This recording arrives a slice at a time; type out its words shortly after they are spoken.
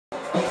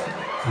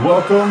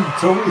Welcome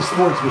to Lee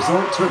Sports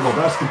Resort Turtle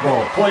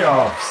Basketball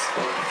Playoffs.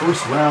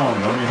 First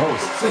round, I'm your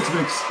host, Six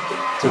Mix.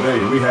 Today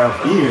we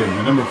have Ian,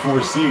 the number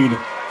 4 seed,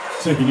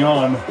 taking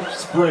on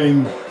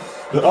Spring,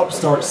 the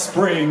upstart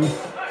Spring,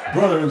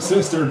 brother and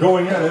sister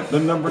going at it, the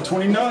number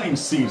 29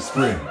 seed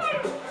Spring.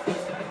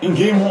 In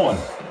game 1,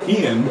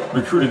 Ian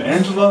recruited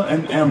Angela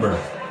and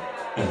Amber,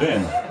 and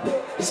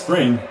then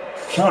Spring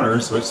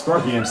counters with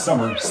Sparky and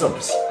Summer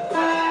subs.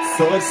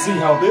 So let's see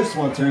how this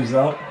one turns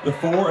out. The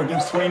 4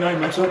 against 29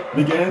 matchup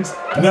begins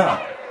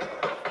now.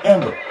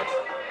 Amber,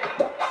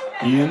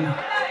 Ian,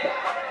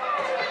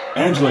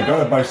 Angela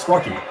guarded by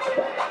Sparky.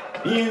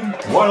 Ian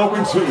wide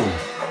open 2.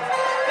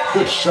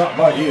 Good shot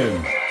by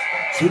Ian.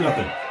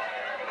 2-0.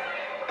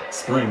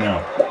 Spring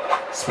now.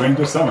 Spring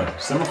to Summer.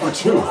 Summer for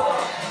 2.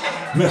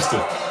 Missed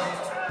it.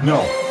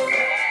 No.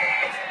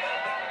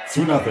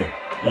 2-0.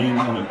 Ian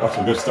off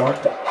to a good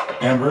start.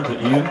 Amber to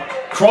Ian.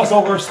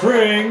 Crossover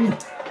Spring.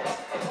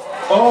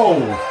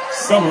 Oh,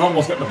 Summer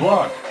almost got the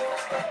block.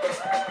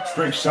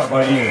 Great shot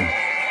by Ian.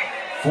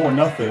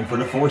 4-0 for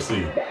the 4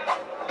 seed.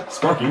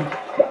 Sparky,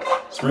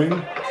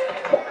 Spring,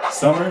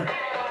 Summer,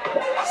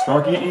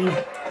 Sparky E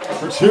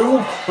for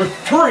 2, for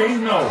 3,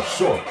 no,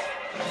 short.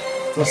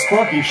 So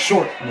Sparky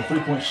short on the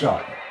 3-point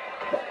shot.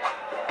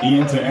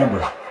 Ian to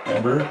Amber.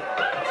 Amber,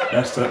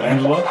 that's to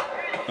Angela.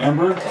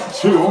 Amber,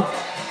 2,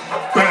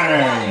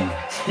 bang!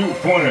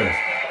 2-pointer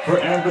for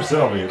Amber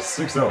Selby. It's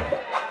 6-0.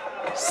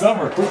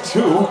 Summer for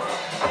 2,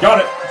 got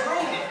it,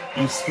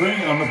 and Spring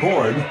on the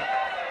board,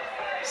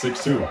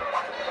 6-2.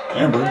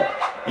 Amber,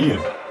 Ian,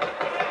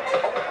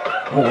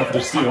 oh, for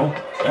the steal,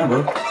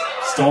 Amber,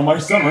 stole by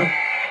Summer,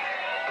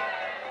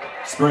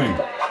 Spring,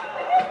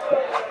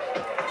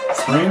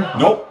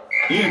 nope,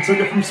 Ian took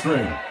it from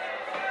Spring,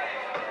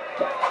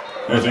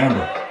 there's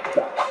Amber,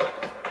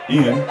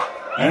 Ian,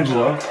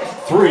 Angela,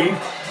 3,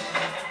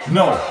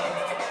 no,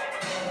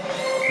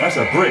 that's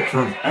a break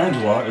for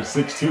Angela, it's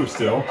 6-2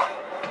 still.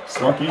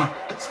 Sparky,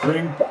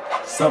 Spring,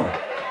 Summer.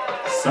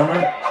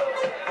 Summer.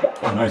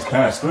 Oh, nice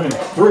pass. Spring.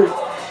 3.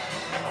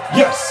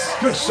 Yes!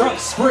 Good shot,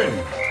 Spring.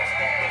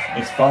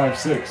 It's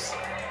 5-6.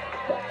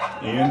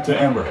 Ian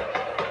to Amber.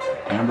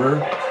 Amber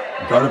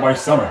guarded by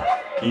Summer.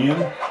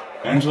 Ian,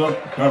 Angela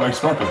guarded by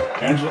Sparky.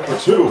 Angela for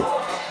 2.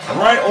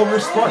 Right over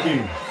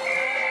Sparky.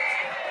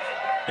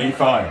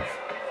 8-5.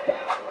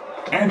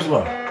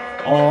 Angela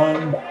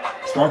on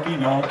Sparky.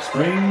 Now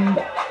Spring.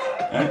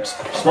 And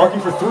Sparky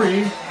for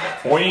 3.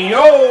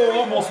 Oh,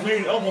 almost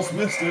made it, almost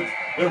missed it.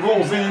 It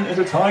rolls in, it's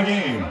a tie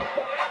game.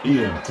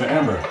 Ian to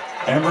Amber.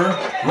 Amber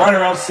right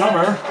around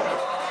Summer.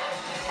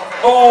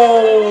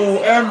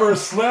 Oh, Amber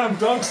slam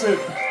dunks it.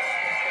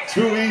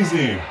 Too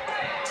easy.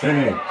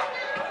 10-8.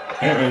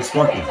 Hey,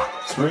 Sparky.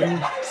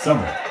 Spring,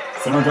 Summer.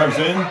 Summer drives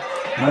in.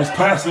 Nice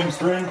passing,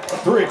 Spring.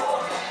 3.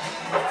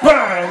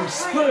 Bang!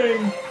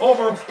 Spring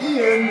over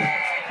Ian.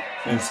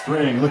 And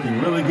Spring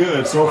looking really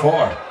good so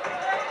far.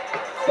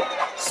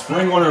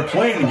 Spring won her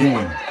playing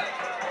game.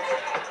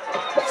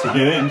 To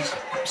get in,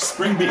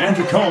 Spring beat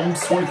Andrew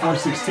Combs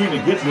 24-16 to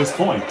get to this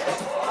point.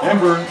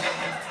 Amber,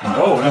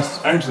 oh,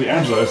 that's actually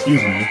Angela,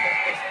 excuse me.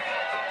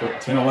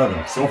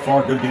 10-11. So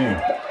far, good game.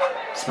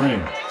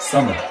 Spring,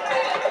 Summer.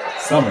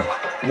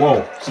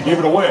 Whoa, she gave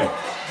it away.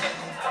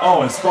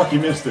 Oh, and Sparky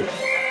missed it.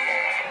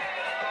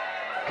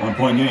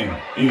 1-point game.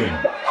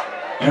 Ian,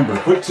 Amber,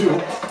 quick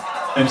 2,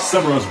 and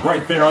Summer was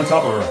right there on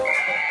top of her.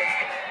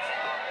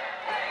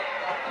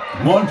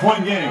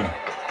 1-point game.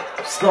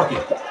 Sparky.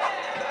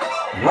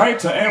 Right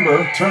to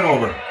Amber,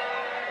 turnover.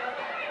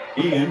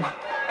 Ian,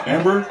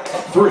 Amber,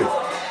 3.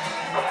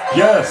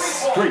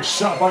 Yes, great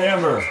shot by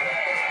Amber.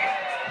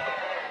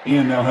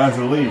 Ian now has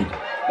the lead.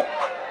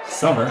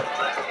 Summer.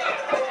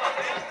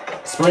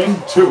 Spring,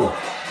 2.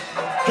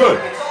 Good,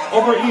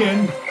 over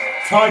Ian,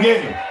 tie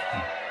game.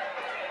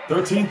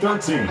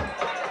 13-13.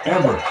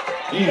 Amber,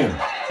 Ian,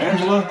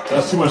 Angela,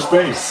 that's too much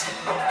space.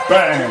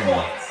 Bang!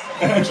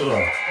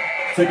 Angela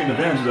taking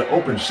advantage of the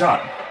open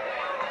shot.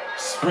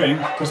 Spring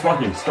to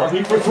Sparky.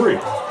 Sparky for 3.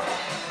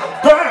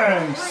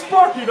 Bang!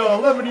 Sparky to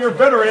 11-year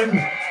veteran,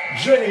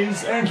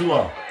 Jay's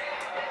Angela.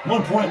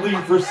 1-point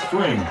lead for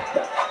Spring.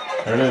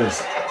 There it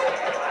is.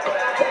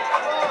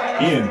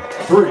 Ian,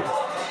 3.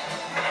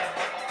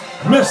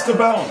 Missed the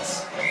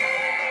bounce.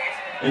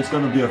 It's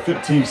going to be a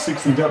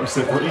 15-16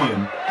 deficit for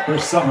Ian.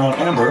 Here's Summer on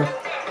Amber.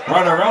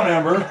 Right around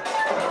Amber.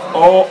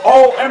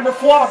 Oh, Amber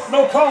flopped.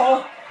 No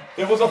call.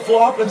 It was a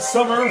flop, and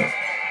Summer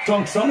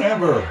dunks on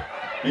Amber.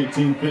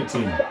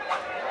 18-15.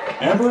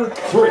 Amber,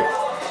 3.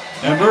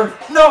 Amber,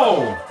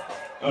 no!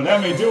 Oh,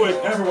 that may do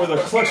it. Amber with a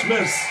clutch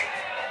miss.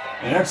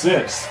 And that's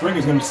it. Spring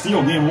is going to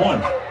steal game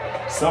 1.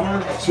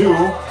 Summer, 2.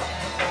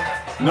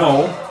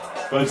 No,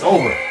 but it's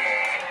over.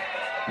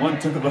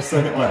 1/10 of a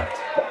second left.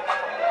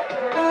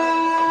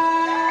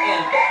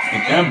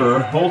 And Amber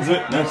holds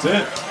it. That's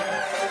it.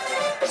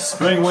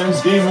 Spring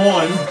wins game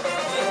 1.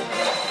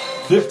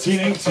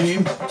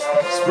 15-18.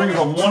 Spring with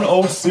a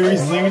 1-0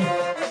 series lead.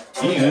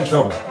 Ian in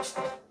trouble.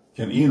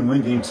 Can Ian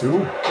win game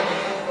 2?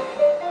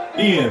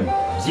 Ian,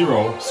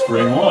 0,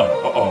 Spring 1.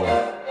 Uh-oh.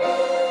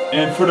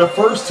 And for the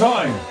first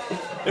time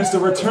It's the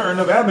return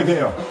of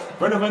Abigail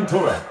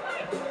Buenaventura.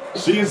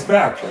 She is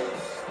back.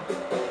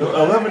 The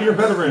 11-year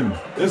veteran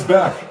is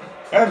back.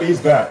 Abby's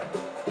back.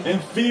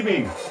 And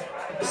Phoebe.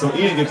 So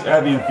Ian gets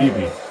Abby and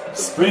Phoebe.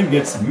 Spring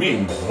gets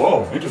me.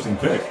 Whoa, interesting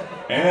pick.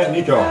 And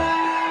Nico.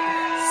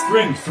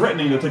 Spring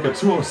threatening to take a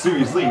 2-0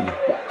 series lead.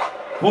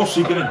 Will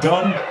she get it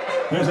done?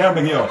 Here's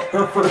Abigail.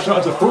 Her first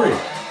shot's a 3.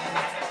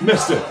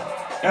 Missed it.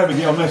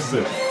 Abigail misses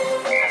it.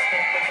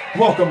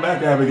 Welcome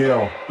back,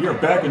 Abigail. You're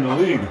back in the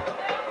league.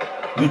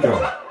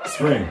 Nico.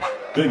 Spring.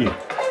 Biggie.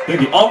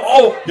 Biggie.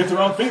 Oh! Gets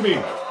around Phoebe.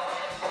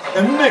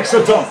 And makes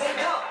a dunk.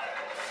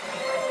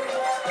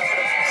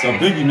 So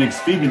Biggie makes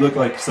Phoebe look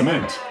like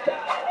cement.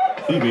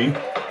 Phoebe.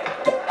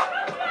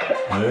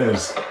 It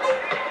is.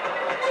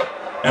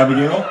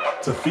 Abigail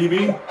to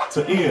Phoebe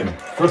to Ian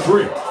for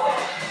 3.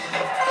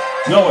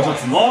 No,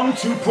 it's a long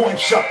 2-point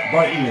shot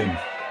by Ian.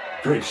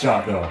 Great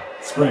shot though.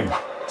 Spring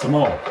to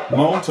Mo.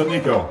 Mo to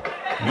Nico.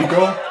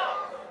 Nico.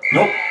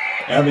 Nope.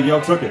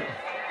 Abigail took it.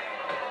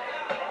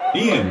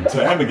 Ian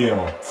to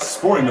Abigail.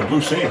 Sporting the blue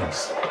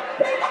shades.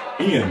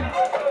 Ian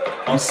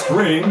on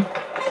Spring.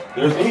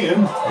 There's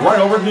Ian right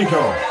over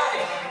Nico.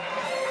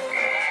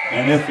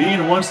 And if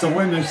Ian wants to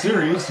win this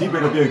series, he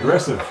better be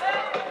aggressive.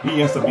 He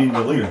has to be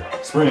the leader.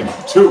 Spring,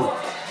 2.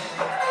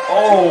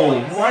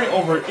 Oh, right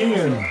over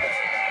Ian.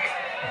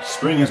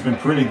 Spring has been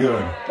pretty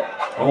good.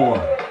 Oh,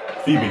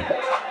 Phoebe.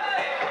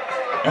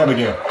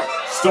 Abigail.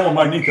 Stolen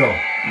by Nico.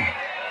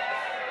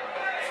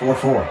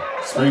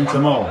 4-4. Spring to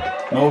Mo.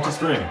 Mo to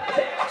Spring.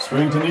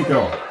 Spring to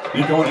Nico.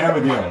 Nico and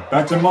Abigail.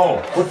 Back to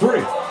Mo for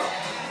 3.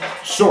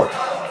 Short.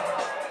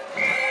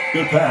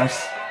 Good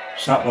pass.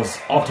 Shot was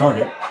off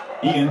target.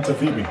 Ian to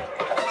Phoebe.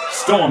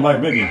 Stolen by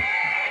Biggie.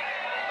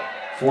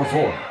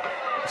 4-4.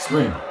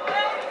 Spring.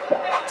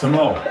 To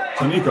Mo.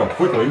 To Nico.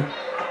 Quickly.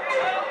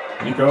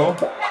 Nico.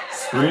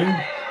 Spring.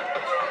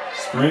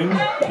 Spring.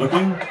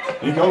 Looking.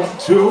 Nico.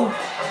 2.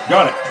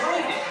 Got it.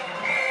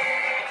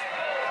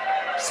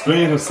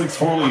 Spring a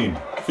 6-4 lead.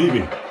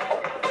 Phoebe.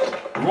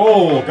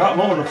 Roll. Got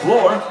Mo on the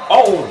floor.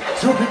 Oh!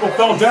 2 people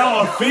fell down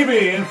on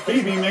Phoebe. And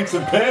Phoebe makes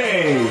it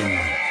pay.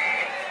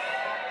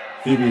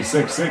 Phoebe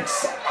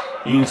 6-6.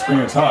 Ian and Spring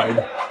are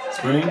tied.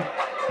 Spring.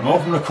 Mo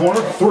from the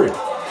corner. 3.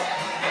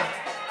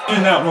 In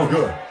and out. No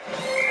good.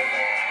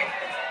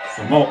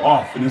 So Mo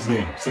off in this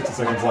game. 60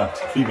 seconds left.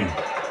 Phoebe.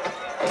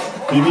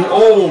 Phoebe.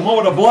 Oh! Mo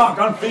with a block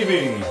on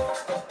Phoebe.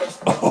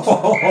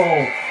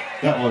 Oh!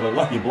 That was a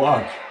lucky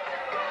block.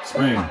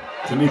 Spring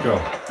to Nico.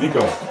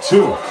 Nico.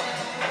 2.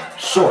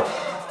 Short.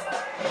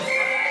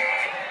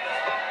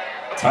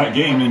 Tight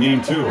game in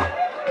game 2.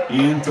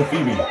 Ian to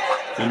Phoebe.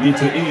 Phoebe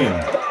to Ian.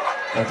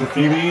 Back to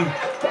Phoebe.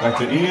 Back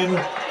to Ian.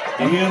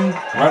 Ian.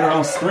 Right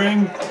around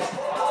Spring.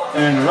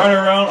 And right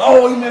around.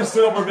 Oh, he missed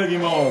it over Biggie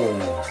Mo.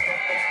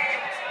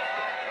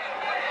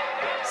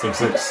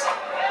 6-6.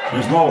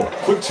 Here's Mo.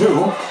 Quick 2.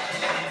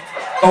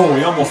 Oh,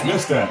 he almost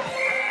missed that.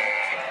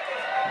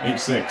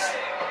 8-6.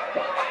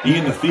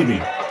 Ian to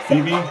Phoebe.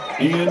 Phoebe.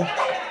 Ian.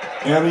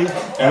 Abby.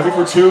 Abby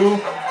for 2.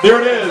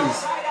 There it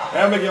is.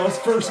 Abigail's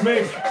first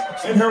make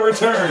in her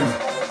return.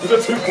 It's a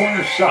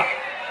 2-pointer shot.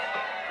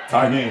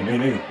 Tie game.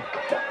 8-8.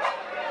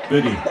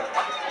 Biggie.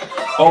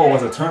 Oh,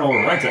 it's a turnover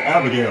right to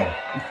Abigail.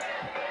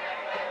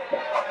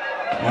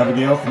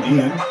 Abigail from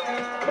Ian.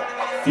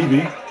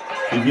 Phoebe.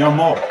 Phoebe on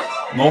Mo.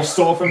 Mo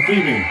stole from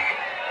Phoebe.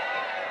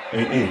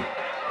 8-8.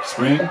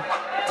 Spring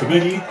to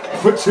Biggie.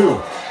 Quick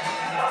 2.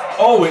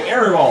 Oh, an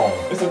air ball.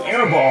 It's an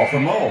air ball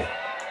from Mo.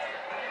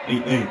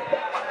 8-8.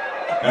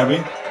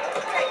 Abby.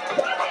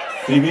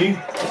 Phoebe.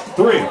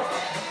 3.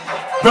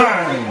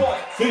 Bang!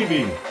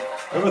 Phoebe.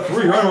 With a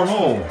 3 right over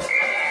Mo.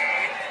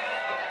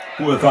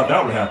 Who would have thought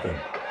that would happen?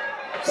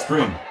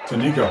 Spring to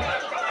Nico.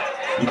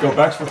 Nico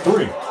backs for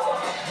 3.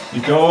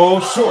 Nico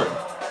short.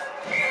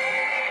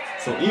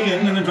 So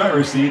Ian in the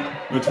driver's seat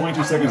with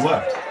 22 seconds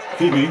left.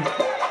 Phoebe.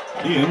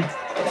 Ian.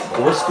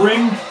 Or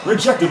Spring.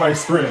 Rejected by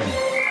Spring.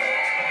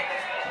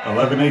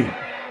 11-8.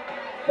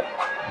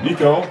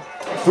 Nico.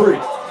 3.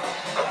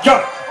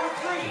 Got it!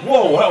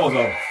 Whoa, that was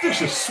a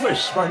vicious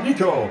swish by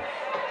Nico.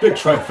 Big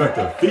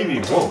trifecta. Phoebe.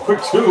 Whoa,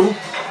 quick 2.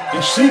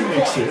 And she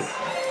makes it.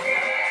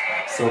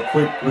 So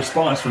quick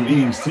response from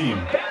Ian's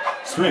team.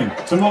 Spring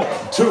to Mo.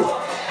 2.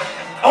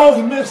 Oh,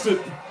 he missed it.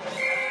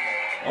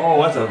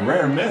 Oh, that's a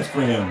rare miss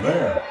for him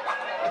there.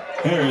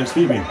 Here is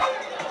Phoebe.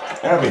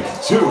 Abby.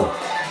 2.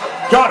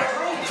 Got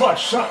it. Clutch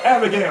shot.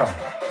 Abigail.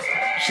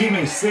 She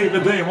may save the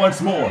day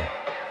once more.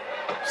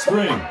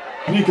 Spring.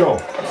 Nico.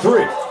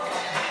 3.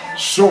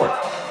 Short.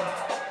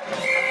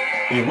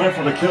 He went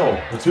for the kill.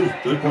 The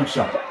 3-point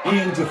shot.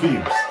 Ian to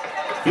Phoebe.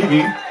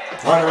 Phoebe.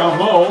 Right around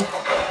Mo.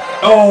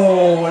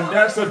 Oh, and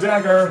that's the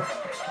dagger.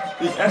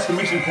 The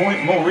exclamation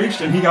point Mo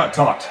reached and he got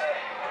caught.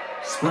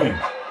 Spring.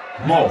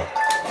 Mo.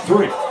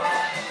 3.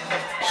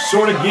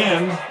 Short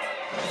again.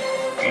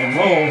 And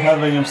Mo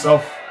having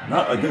himself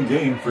not a good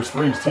game for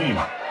Spring's team.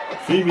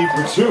 Phoebe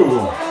for 2.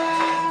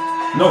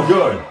 No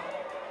good.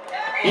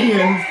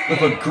 Ian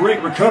with a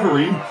great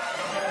recovery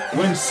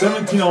wins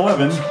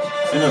 17-11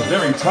 in a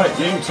very tight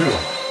game 2.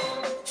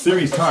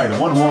 Series tied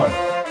 1-1.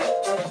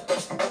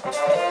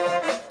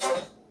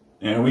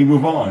 And we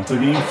move on to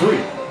game 3.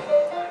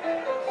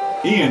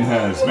 Ian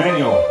has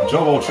Manuel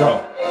Joel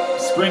Trout.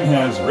 Spring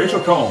has Rachel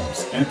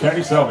Combs and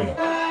Patty Selby.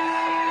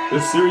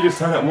 This series is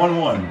tied at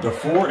 1-1. The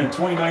 4 and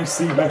 29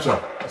 seed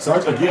matchup.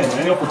 Starts again.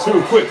 Manuel for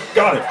 2. Quick.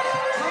 Got it.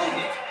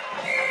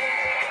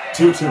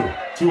 2-2.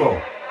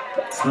 2-0.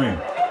 Spring.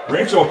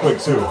 Rachel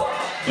quick 2.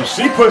 And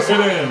she puts it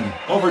in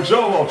over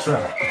Joel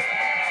Trout.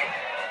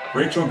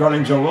 Rachel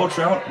guarding Joel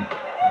Trout.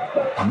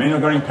 Manuel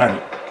guarding Patty.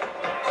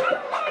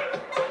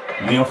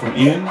 Manuel from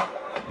Ian.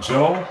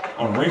 Joe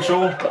on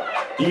Rachel.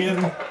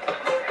 Ian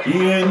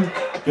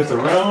gets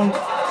around.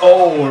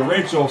 Oh, and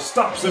Rachel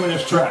stops him in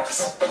his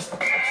tracks.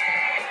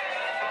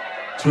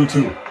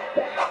 2-2.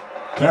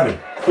 Patty,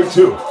 quick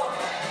 2.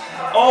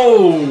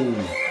 Oh!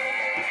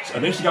 I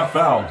think she got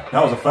fouled.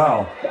 That was a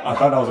foul. I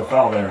thought that was a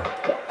foul there.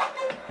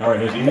 All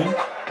right, here's Ian.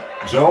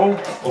 Joe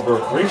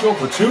over Rachel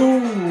for 2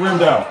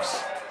 rimmed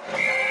outs.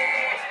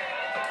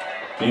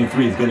 Game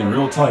 3 is getting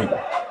real tight.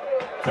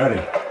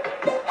 Patty.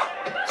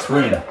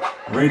 Spring.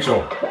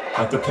 Rachel.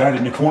 At the Patty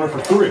in the corner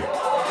for 3.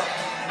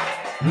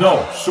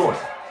 No, short.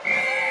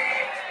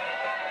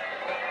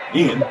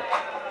 Ian.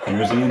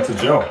 Here's Ian to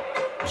Joe.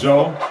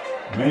 Joe.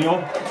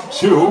 Manuel.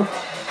 2.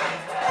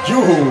 He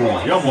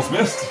almost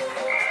missed.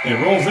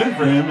 It rolls in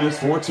for him. It's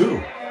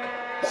 4-2.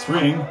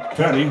 Spring.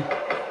 Patty.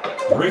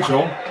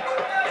 Rachel.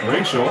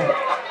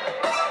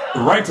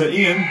 Right to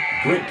Ian.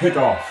 Great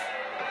pickoff.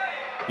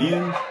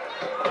 Ian.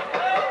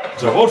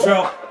 Joel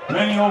Trout.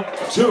 Manuel.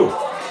 2.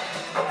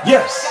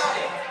 Yes.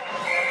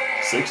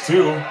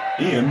 6-2.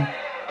 Ian.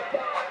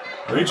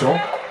 Rachel.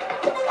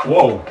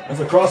 Whoa. That's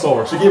a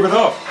crossover. She gave it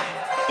up.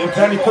 And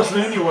Patty puts it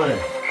anyway.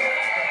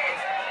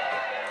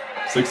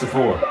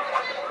 6-4.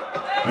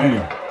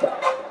 Manuel.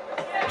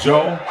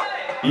 Joe.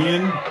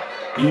 Ian.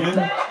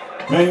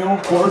 Manuel.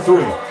 Quarter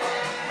 3.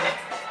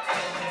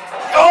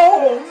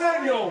 Oh,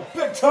 Manuel.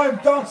 Big time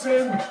bounce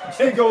in.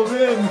 It goes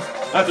in.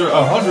 After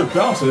 100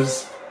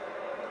 bounces.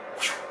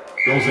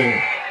 Goes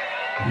in.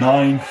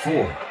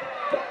 9-4.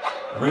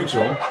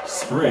 Rachel.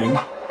 Spring.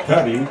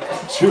 Patty.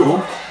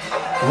 2.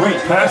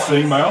 Great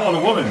passing by all the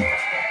women.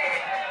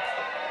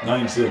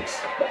 9-6.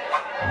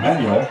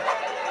 Manuel.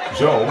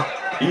 Joe.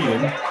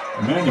 Ian.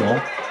 Manuel.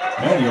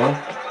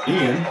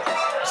 Ian.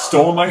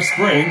 Stolen by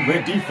Spring.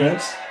 Great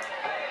defense.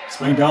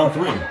 Spring down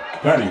 3.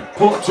 Patty.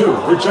 Pull up 2.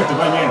 Rejected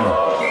by Manuel.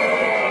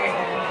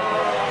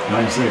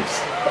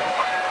 9-6.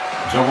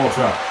 Joel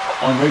Trout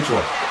on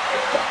Rachel.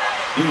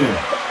 Ian.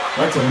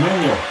 Right to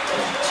Manuel.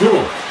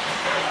 2.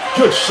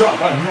 Good shot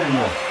by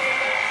Manuel.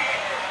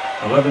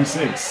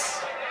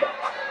 11-6.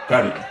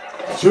 Patty.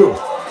 2.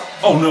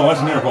 Oh no,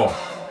 that's an air ball.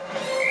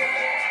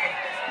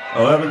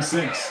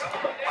 11-6.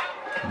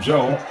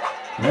 Joe.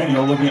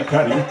 Manuel looking at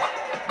Patty.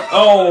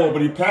 Oh,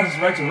 but he passes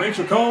right to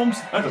Rachel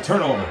Combs. That's a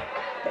turnover.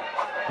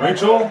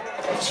 Rachel.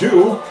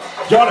 2.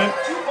 Got it.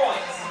 2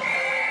 points.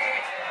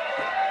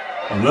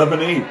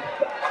 11-8.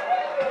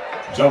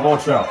 Joel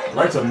Trout.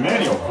 Right to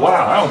Manuel.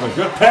 Wow, that was a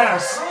good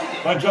pass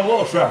by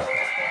Joel Trout.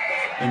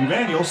 And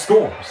Manuel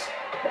scores.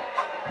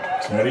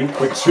 Teddy,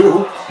 quick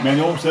 2.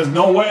 Manuel says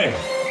no way.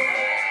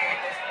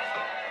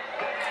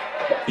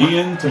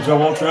 Ian to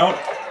Joel Trout.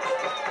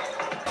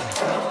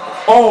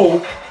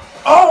 Oh,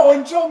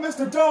 and Joe missed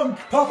a dunk.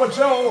 Papa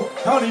Joe,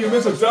 how do you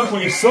miss a dunk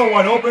when you're so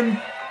wide open?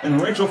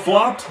 And Rachel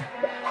flopped.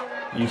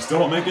 And you still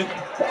don't make it?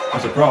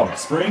 That's a problem.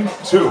 Spring,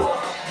 2.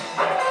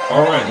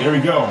 All right, here we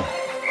go.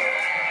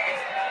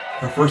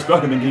 Her first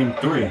bucket in game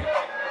 3.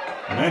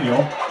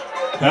 Manuel,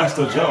 pass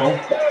to Joe.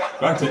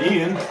 Back to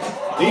Ian.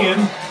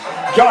 Ian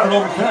got it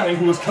over Patty,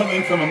 who was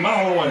coming from a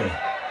mile away.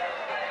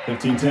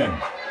 15-10.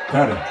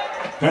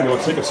 Patty will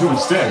take a 2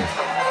 instead.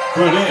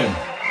 Put it in.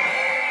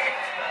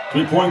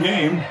 3-point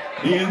game.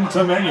 Ian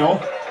to Manuel.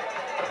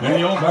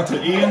 Manuel back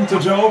to Ian to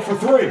Joe for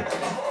 3.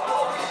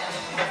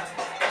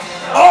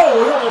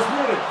 Oh, he almost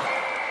made it.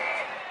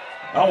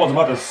 I was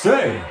about to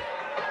say.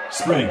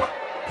 Spring.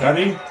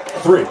 Patty,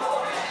 3.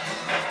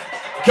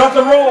 Got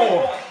the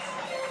roll.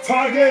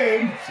 Tie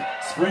game.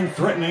 Spring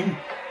threatening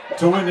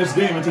to win this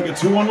game and take a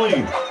 2-1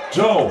 lead.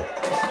 Joe,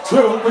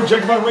 2,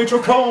 rejected by Rachel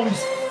Combs.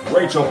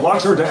 Rachel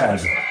blocks her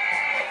dad.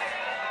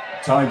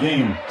 Tie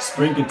game.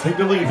 Spring can take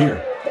the lead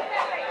here.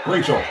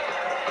 Rachel.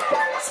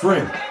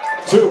 Spring.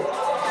 2.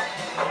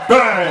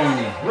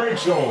 Bang!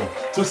 Rachel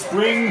to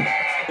Spring.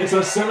 It's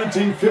a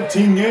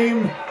 17-15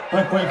 game.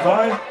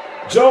 9.5.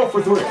 Joe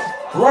for 3.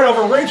 Right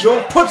over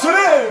Rachel. Puts it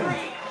in!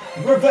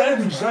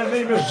 Revenge. That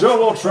name is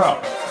Joel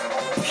Trout.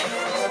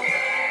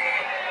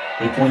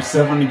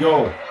 8.7 to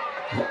go.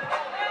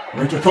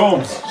 Rachel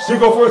Combs. She'll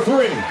go for a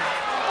 3.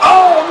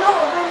 Oh, no!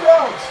 Rimmed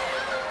out!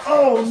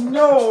 Oh,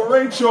 no!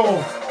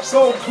 Rachel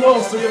so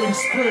close to giving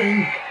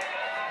Spring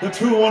the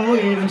 2-1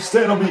 lead.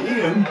 Instead, it'll be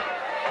Ian.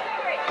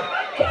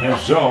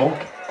 Here's Joe.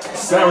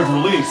 Savage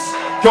release.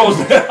 Goes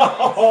down.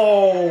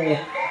 Oh,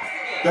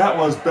 that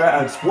was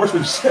bad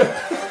sportsmanship.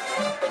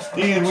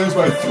 Ian wins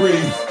by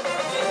 3.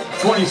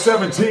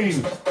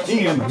 2017.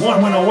 Ian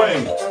 1 win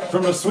away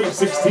from the Sweet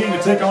 16 to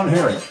take on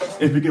Harry.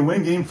 If you can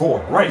win game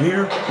 4 right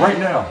here, right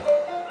now.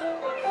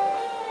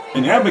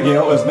 And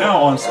Abigail is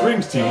now on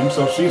Spring's team,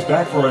 so she's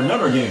back for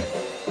another game.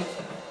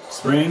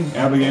 Spring,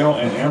 Abigail,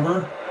 and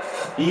Amber,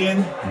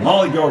 Ian,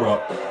 Molly go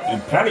up,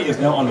 and Patty is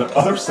now on the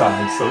other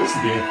side, so this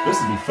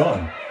would be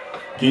fun.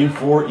 Game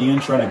 4, Ian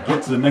trying to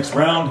get to the next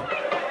round.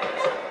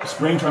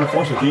 Spring trying to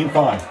force a game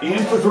 5.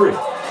 Ian for 3.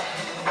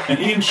 And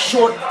Ian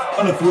short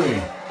on a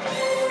 3.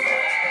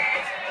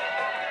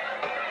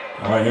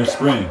 Alright, here's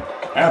Spring.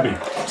 Abby,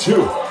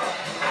 2.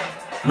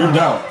 Rimmed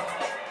out.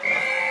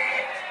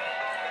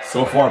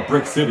 So far,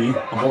 Brick City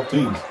on both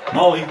teams.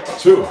 Molly,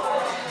 2.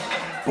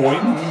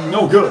 Boing,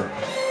 no good.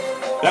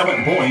 That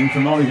went boing for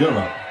Molly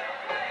Gilroy.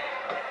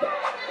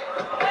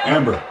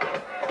 Amber,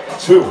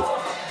 2.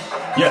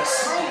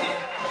 Yes.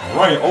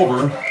 Right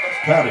over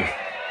Patty.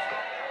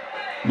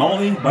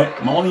 Molly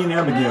and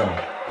Abigail.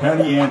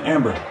 Patty and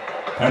Amber.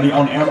 Patty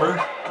on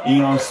Amber.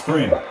 Ian on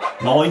Spring.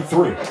 Molly,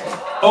 3.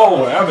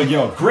 Oh,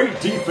 Abigail, great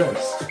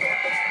defense.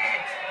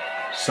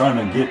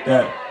 Trying to get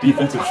that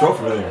defensive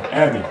trophy there.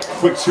 Abby,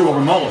 quick 2 over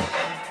Molly.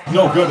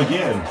 No good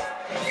again.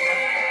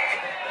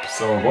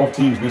 So both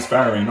teams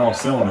misfiring all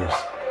cylinders.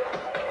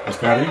 There's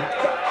Patty.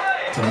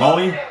 To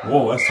Molly.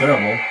 Whoa, that's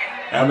terrible.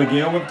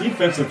 Abigail with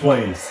defensive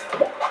plays.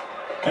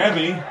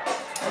 Abby.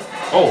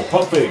 Oh,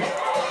 pump fake.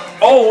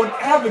 Oh, and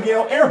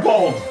Abigail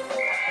airballed.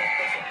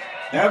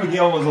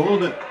 Abigail was a little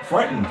bit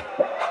frightened.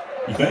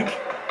 You think?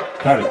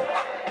 Patty.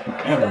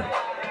 Amber.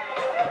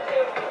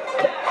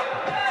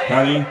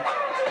 Patty.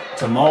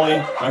 To Molly.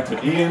 Back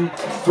to Ian.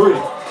 3.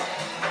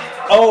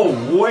 Oh,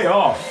 way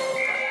off.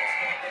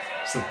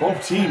 So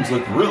both teams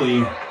look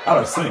really out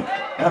of sync.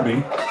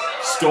 Abby.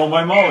 Stolen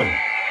by Molly.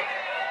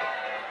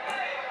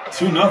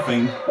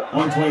 2-0.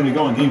 1:20 to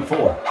go in game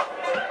 4.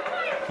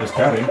 There's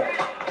Patty.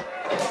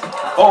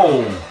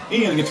 Oh,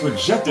 Ian gets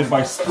rejected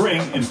by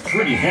Spring and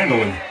pretty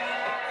handily.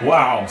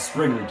 Wow,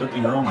 Spring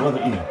rejecting her own brother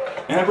Ian.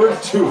 Amber,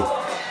 2.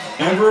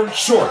 Amber,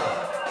 short.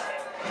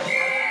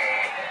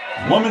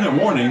 1 minute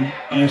warning,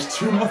 and it's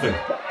 2-0.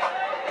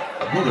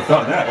 Who would have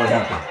thought that would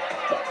happen?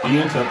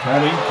 Ian to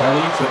Patty,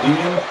 Patty to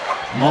Ian,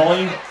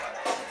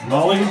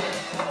 Molly.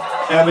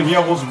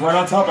 Abigail was right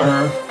on top of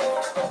her,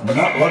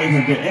 not letting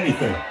her get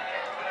anything.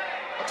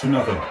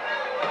 2-0.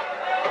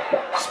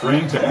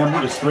 Spring to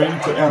Amber to Spring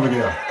to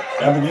Abigail.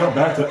 Abigail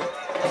back to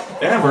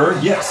Amber.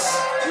 Yes.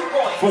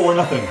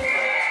 4-0.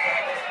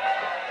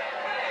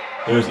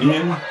 There's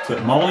Ian to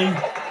Molly.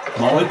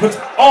 Molly put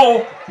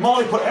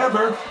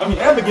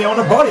Abigail in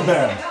a body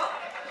bag.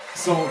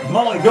 So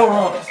Molly go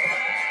up.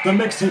 The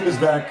mixtape is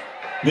back.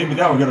 Maybe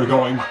that will get her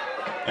going.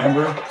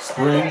 Amber,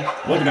 Spring.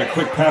 Look at that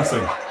quick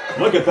passing.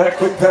 Look at that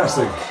quick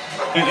passing.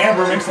 And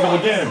Amber makes it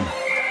again.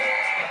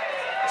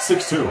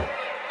 6-2.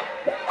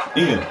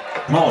 Ian,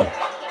 Molly.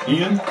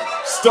 Ian,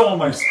 stolen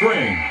by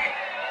Spring.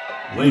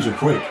 Laser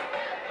quick.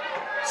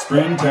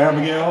 Spring to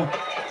Abigail.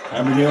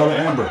 Abigail to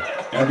Amber.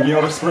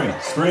 Abigail to Spring.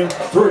 Spring,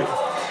 3.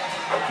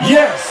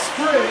 Yes,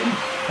 Spring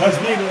has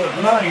made it a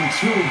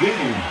 9-2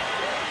 game.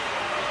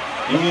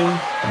 Ian,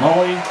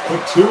 Molly,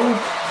 quick 2.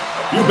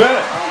 You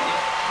bet.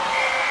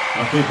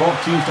 Okay, both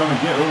teams starting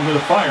to get a little bit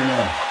of fire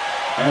now.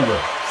 Amber,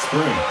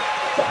 Spring.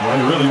 Well,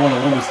 they really want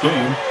to win this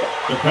game.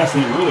 They're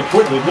passing it really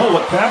quickly. No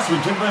look pass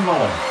rejected by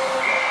Molly.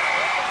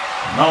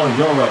 Molly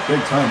go up, big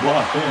time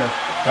block there.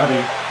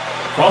 Patty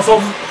crosses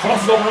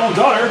over her own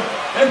daughter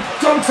and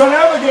dunks on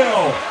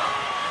Abigail.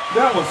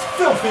 That was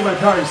filthy by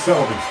Patty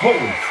Selvage.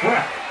 Holy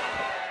crap.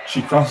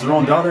 She crosses her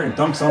own daughter and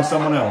dunks on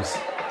someone else.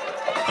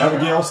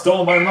 Abigail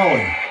stolen by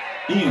Molly.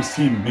 Ian's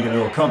team making a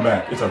little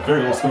comeback. It's a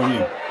very low scoring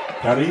game.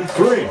 Patty,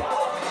 3.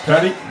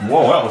 Patty,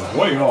 whoa, that was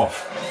way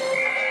off.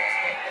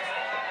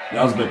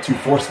 That was a bit too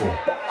forceful.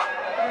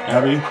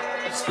 Abby,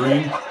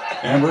 Spring,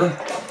 Amber,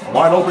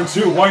 wide open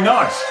 2. Why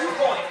not?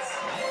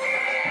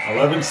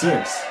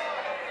 11-6.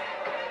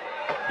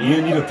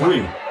 Ian need a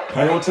 3.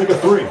 Patty will take a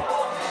 3.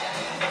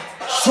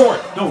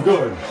 Short, no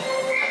good.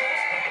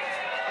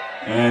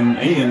 And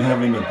Ian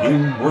having the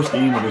worst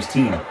game of his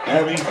team.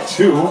 Abby,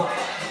 2.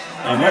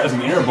 And that is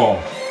an air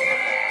ball.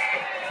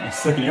 The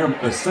second air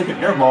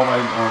ball by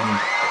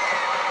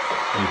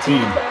the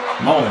team.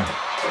 Molly.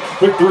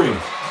 Quick 3.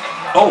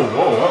 Oh,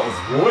 whoa, that was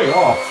way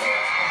off.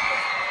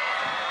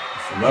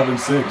 It's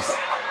 11-6.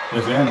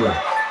 There's Amber.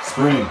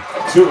 Spring.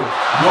 2.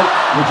 Nope,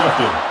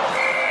 rejected.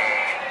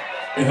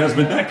 It has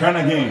been that kind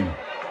of game.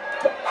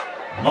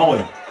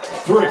 Molly.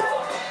 3.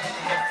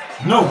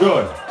 No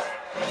good.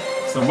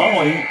 So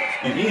Molly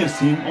and Ian's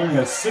team only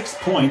has 6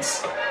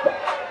 points.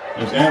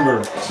 There's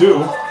Amber,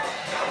 2.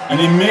 And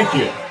they make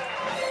it.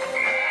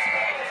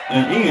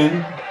 And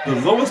Ian, the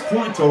lowest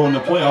point total in the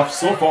playoffs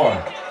so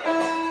far.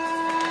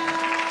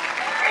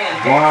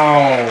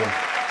 Wow.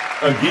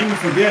 A game to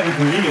forget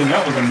for Ian.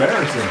 That was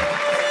embarrassing.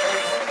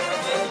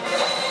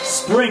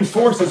 Spring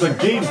forces a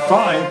Game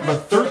 5 of a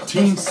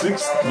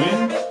 13-6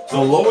 win, the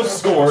lowest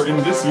score in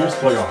this year's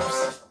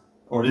playoffs.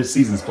 Or this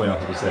season's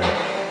playoffs, I would say.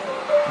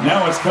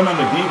 Now it's come on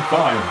to Game 5.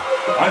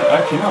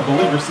 I cannot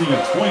believe we're seeing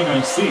a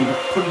 29 seed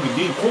putting the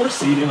Game 4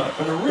 seed in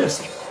a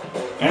risk.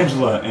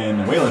 Angela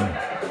and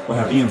Waylon will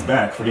have Ian's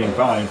back for Game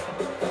 5.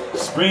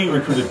 Spring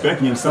recruited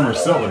Becky and Summer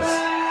Sillis.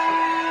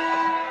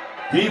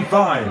 Game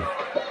 5.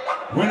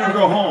 Winner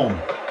go home.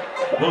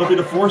 Will it be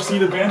the 4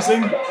 seed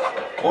advancing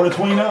or the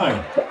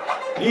 29?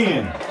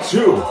 Ian,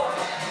 2.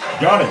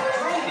 Got it.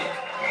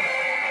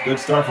 Good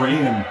start for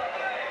Ian.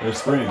 There's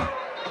Spring.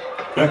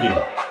 Becky,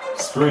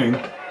 Spring,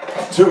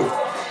 2.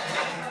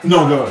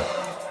 No good.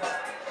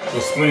 So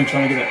Spring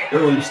trying to get an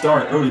early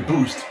start, early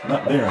boost.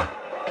 Not there.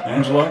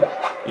 Angela,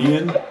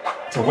 Ian,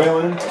 to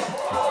Waylon.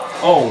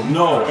 Oh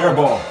no, air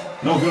ball.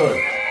 No good.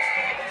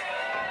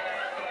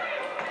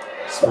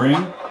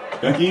 Spring,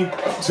 Becky,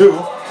 2.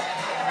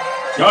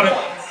 Got it.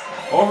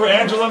 Over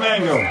Angela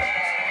Mango.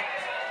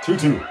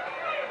 2-2.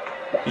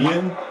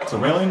 Ian to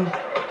Waylon.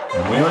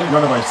 And Waylon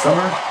running by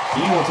Summer.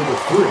 Ian will take a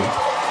 3.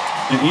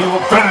 And Ian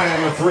will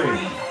bang a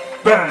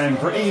 3. Bang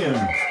for Ian.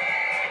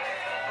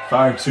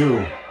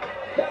 5-2.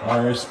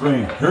 Alright,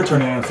 Spring. Her turn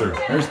to answer.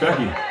 Here's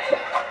Becky.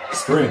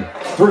 Spring.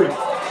 3.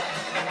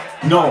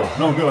 No,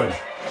 no good.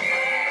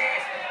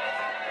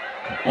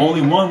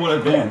 Only one will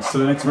advance to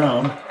the next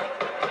round.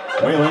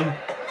 Waylon.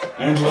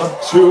 Angela.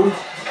 2.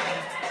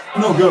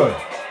 No good.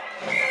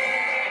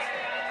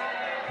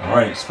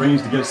 Alright, Spring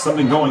needs to get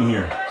something going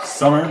here.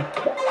 Summer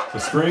to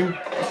Spring.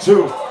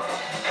 2.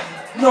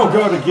 No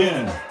good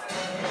again.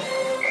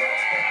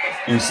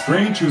 And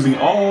Spring choosing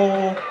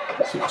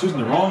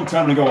the wrong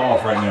time to go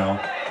off right now.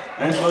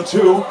 Angela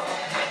 2.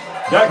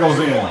 That goes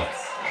in.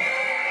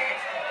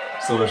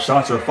 So the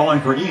shots are falling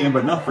for Ian,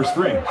 but not for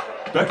Spring.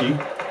 Becky.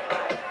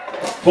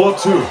 Pull up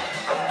 2.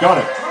 Got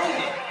it.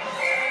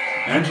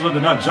 Angela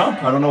did not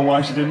jump. I don't know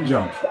why she didn't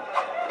jump.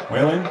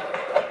 Waylon.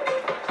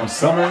 On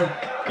Summer.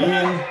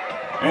 Ian.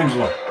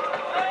 Angela.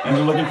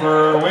 Angela looking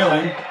for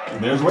Waylon.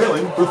 And there's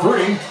Waylon for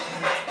 3.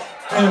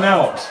 In and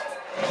out.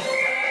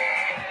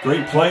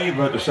 Great play,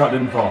 but the shot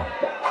didn't fall.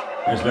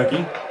 Here's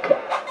Becky.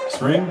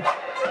 Spring.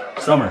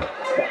 Summer.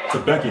 To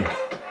Becky.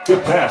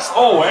 Good pass.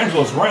 Oh,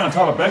 Angela's right on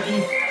top of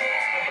Becky.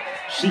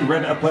 She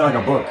read that play like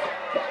a book.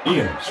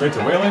 Ian. Straight to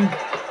Waylon.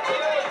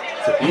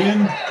 To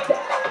Ian.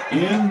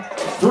 Ian.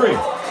 3.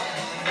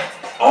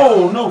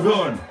 Oh, no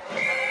good.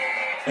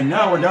 And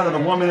now we're down to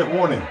the 1-minute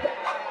warning.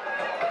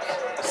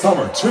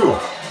 Summer, 2.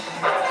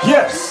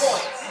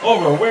 Yes!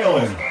 Over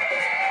Waylon.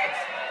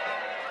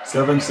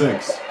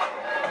 7-6.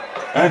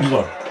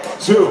 Angela,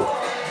 2.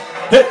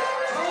 Hit!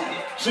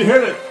 She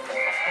hit it!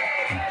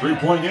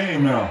 3-point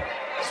game now.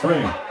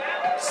 Spring.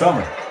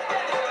 Summer.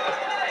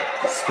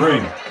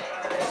 Spring.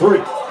 3.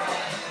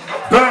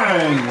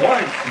 Bang!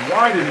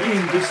 Why did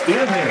Ian just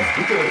stand there?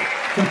 He could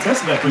have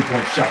contested that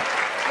 3-point shot.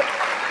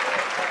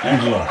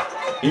 Angela.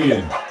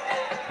 Ian.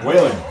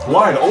 Waylon.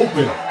 Wide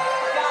open.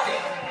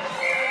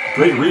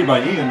 Great read by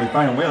Ian to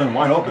find Waylon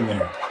wide open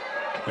there.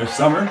 There's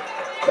Summer.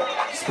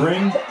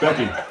 Spring.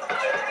 Becky.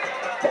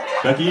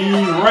 Becky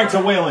right to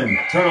Waylon.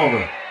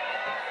 Turnover.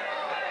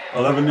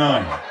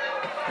 11-9.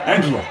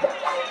 Angela.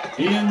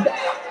 Ian.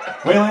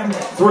 Waylon.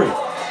 3.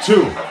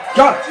 2.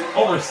 Got it.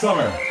 Over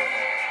Summer.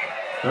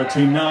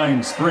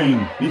 13-9.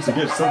 Spring needs to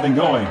get something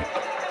going.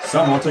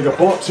 Summer will take a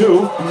pull-up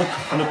 2 from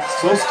the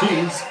close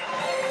tees.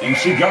 And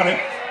she got it.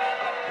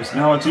 It's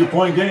now a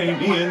 2-point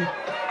game. Ian.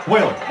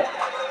 Waylon.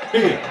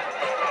 Ian.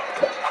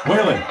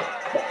 Waylon.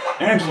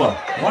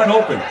 Angela. Wide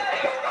open.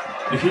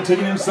 They keep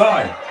taking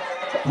inside.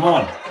 Come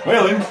on.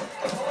 Waylon.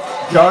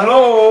 Got it.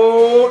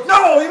 Oh!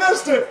 No! He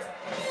missed it!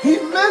 He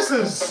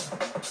misses!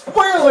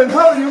 Waylon,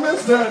 how did you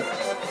miss that?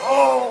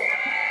 Oh!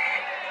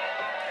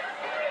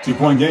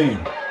 2-point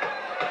game.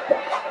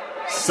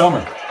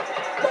 Summer.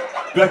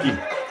 Becky.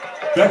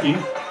 Becky.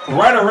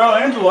 Right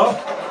around Angela.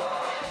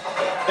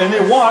 And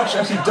they watch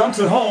as she dunks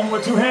it home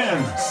with 2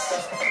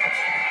 hands.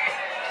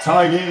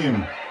 Tie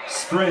game.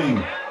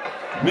 Spring.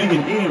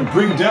 Making Ian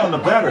bring down the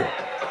batter.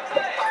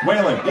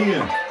 Waylon,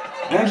 Ian.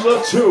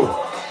 Angela, 2.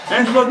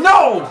 Angela,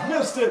 no!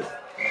 Missed it!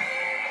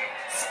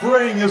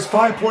 Spring is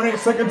 5.8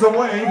 seconds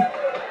away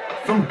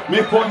from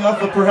pulling off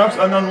perhaps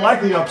an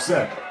unlikely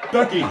upset.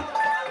 Becky,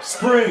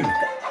 Spring,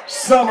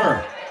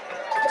 Summer,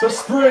 to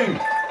Spring,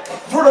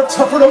 for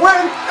the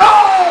win!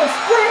 Oh!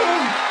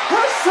 Spring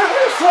has set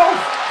herself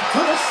to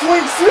the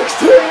Sweet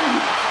 16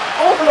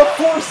 over the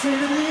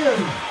 4-seeded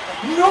Ian.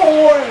 No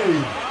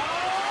way!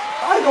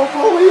 I don't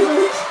believe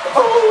it!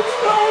 Oh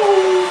no!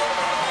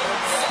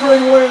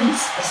 Spring wins!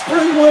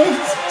 Spring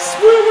wins!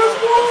 Spring has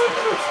won!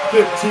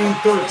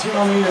 15-13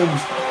 on Ian.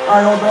 I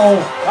don't know.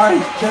 I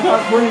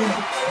cannot breathe.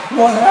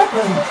 What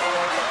happened?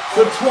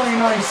 The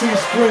 29 seed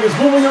Spring is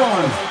moving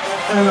on.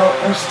 And a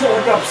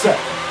historic upset.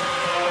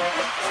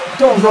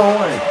 Don't go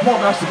away. More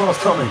basketball is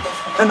coming.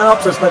 And the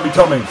upsets might be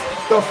coming.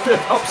 The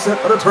 5th upset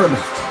of the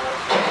tournament.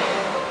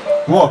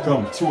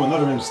 Welcome to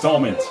another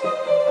installment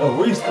of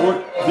Wii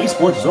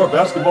Sports Resort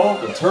Basketball.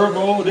 The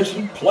Turbo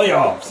Edition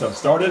playoffs have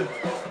started.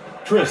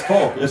 Kris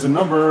Polk is the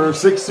number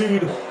 6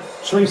 seed.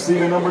 Tracy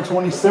the number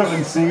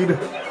 27 seed.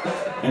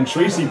 And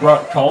Tracy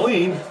brought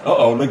Colleen.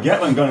 The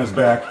Gatling gun is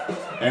back.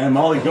 And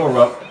Molly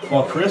Gilrup.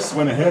 While Kris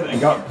went ahead and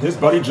got his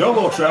buddy Joe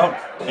Wiltrout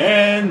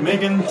and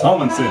Megan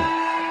Tomlinson.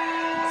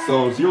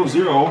 So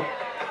 0-0.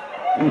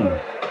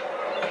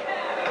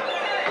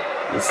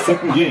 The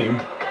second game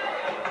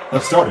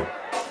has started.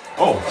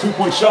 Oh,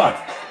 2-point shot.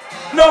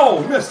 No,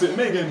 missed it,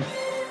 Megan.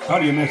 How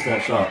do you miss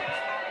that shot?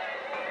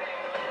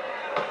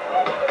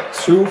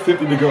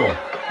 2:50 to go.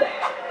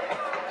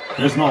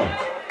 Here's Molly.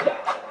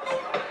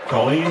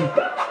 Colleen.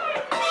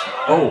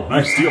 Oh,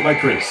 nice steal by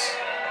Kris.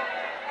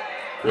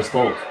 Kris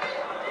Polk.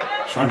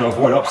 Trying to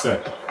avoid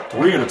upset.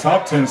 3 of the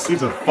top 10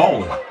 seeds have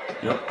fallen.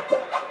 Yep.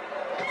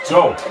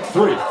 Joe,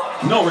 3.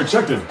 No,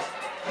 rejected.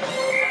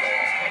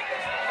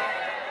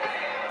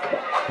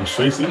 And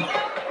Tracy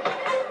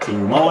to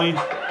Molly.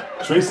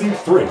 Tracy,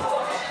 3.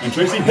 And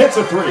Tracy hits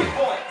a 3.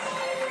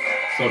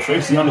 So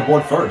Tracy on the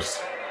board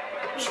first.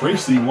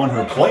 Tracy won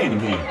her playing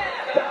game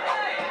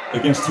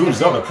against 2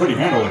 Zelda pretty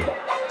handily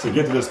to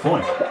get to this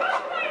point.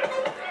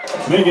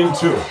 Megan,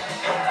 2.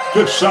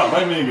 Good shot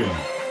by Megan.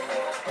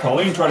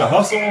 Colleen tried to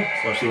hustle,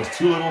 but she was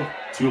too little,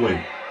 too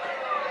late.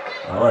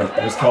 All right,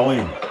 there's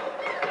Colleen.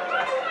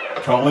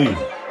 Colleen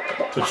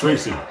to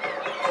Tracy.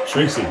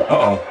 Tracy,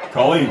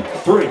 Colleen,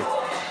 3.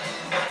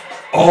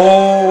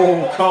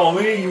 Oh,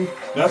 Colleen,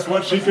 that's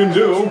what she can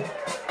do.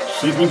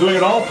 She's been doing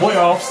it all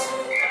playoffs.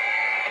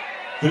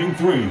 Hitting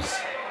 3s.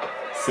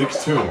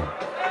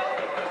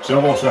 6-2.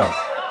 Joe shot.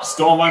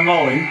 Stole by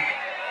Molly.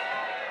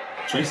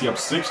 Tracy up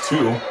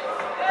 6-2.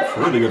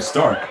 Really good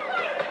start.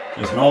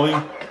 There's Molly.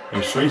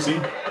 There's Tracy.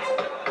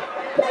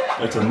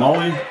 Back to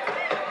Molly.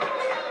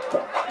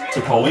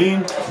 To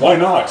Colleen. Why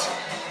not?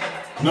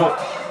 Nope.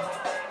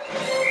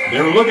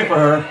 They were looking for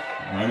her.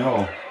 I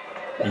know.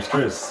 There's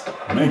Kris.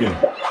 Megan.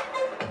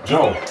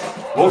 Joe.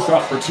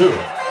 Woltrout for 2.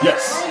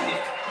 Yes.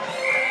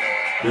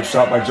 Good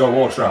shot by Joe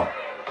Woltrout.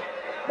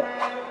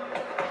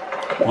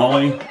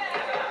 Molly.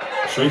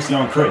 Tracy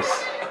on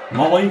Kris.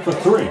 Molly for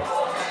 3.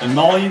 And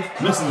Molly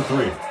misses the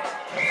 3.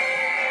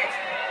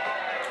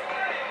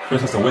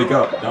 Kris has to wake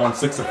up. Down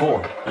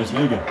 6-4. There's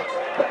Megan.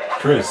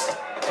 Kris.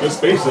 Good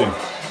spacing.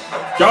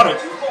 Got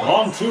it.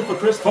 Long 2 for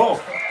Kris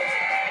Polk.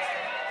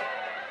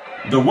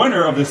 The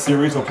winner of this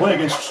series will play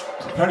against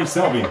Patty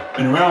Selby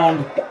in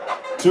round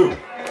 2.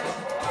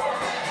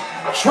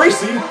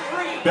 Tracy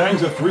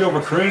bangs a 3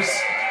 over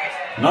Kris.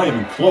 Not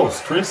even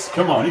close. Kris,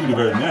 come on, you can do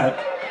better than that.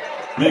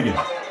 Megan,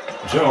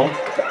 Joe,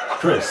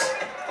 Kris.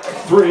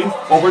 3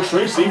 over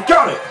Tracy.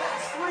 Got it!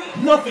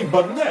 Nothing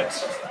but net.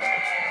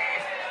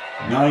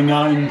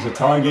 9-9 is a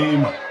tie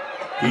game.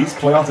 These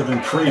playoffs have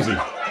been crazy.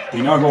 The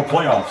inaugural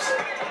playoffs.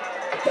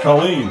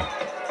 Colleen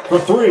for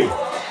 3.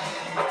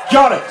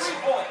 Got it!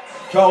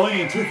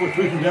 Colleen, 2 for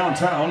 3 from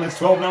downtown. It's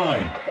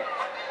 12-9.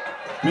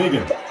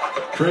 Megan,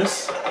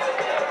 Kris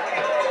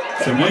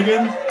to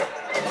Megan.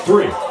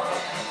 3.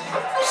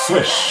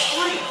 Swish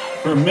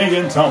for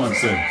Megan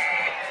Tomlinson.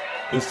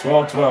 It's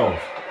 12-12.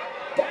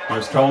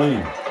 There's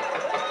Colleen.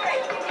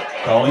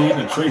 Colleen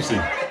and Tracy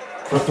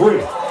for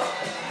 3.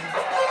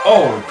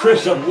 Oh,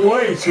 Kris shot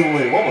way too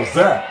late. What was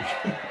that?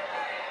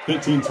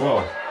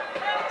 15-12.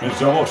 There's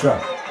Joe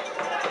Woltrout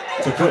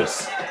to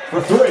Kris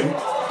for 3.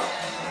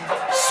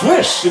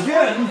 Swish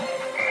again.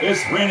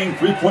 It's raining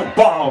 3-point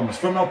bombs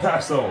from El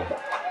Paso.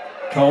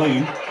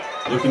 Colleen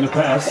looking to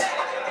pass.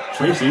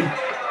 Tracy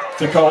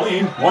to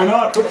Colleen. Why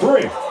not for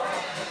 3?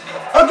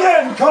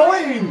 Again,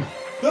 Colleen.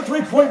 The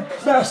 3-point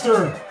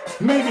master,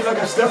 maybe like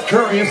a Steph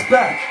Curry, is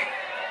back.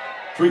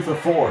 3 for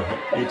 4,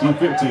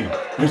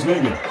 18-15. Here's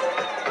Megan.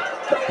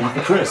 3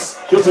 for Kris.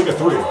 He'll take a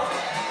 3.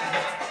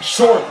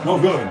 Short, no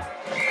good.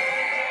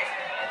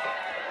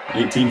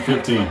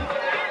 18-15.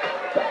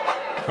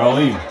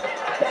 Colleen.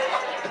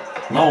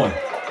 Molly.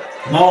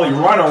 Molly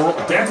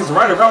dances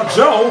right around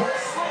Joe.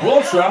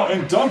 Woltrout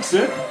and dunks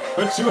it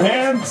with 2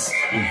 hands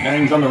and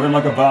hangs on the rim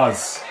like a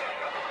vase.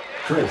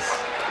 Kris.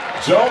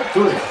 Joe,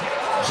 3.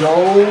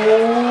 Joe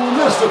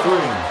missed a 3.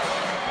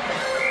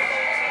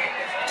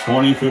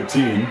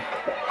 20-15.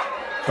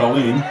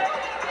 Colleen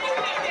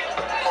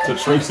to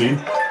Tracy.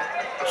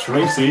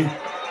 Tracy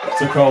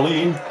to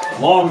Colleen.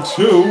 Long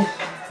 2.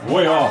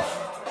 Way off.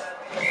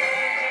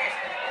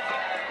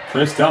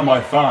 Kris down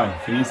by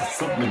 5. He needs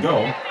something to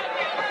go.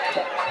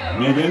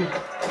 Megan.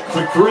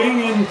 Quick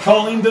 3 and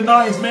Colleen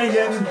denies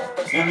Megan.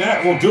 And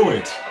that will do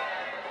it.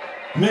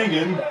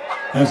 Megan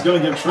is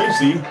going to give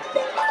Tracy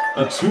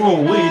a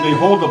 2-0 lead. They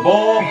hold the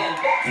ball,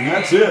 and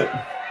that's it.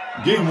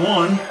 Game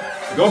 1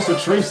 goes to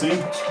Tracy,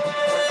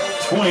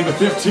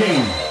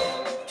 20-15.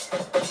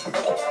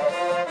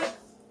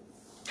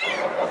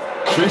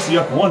 Tracy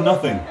up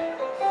 1-0.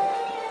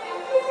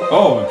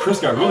 Oh, and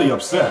Kris got really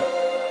upset.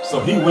 So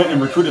he went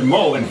and recruited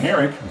Mo and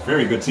Herrick.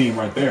 Very good team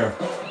right there.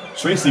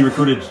 Tracy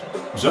recruited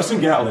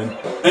Justin Gatlin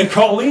and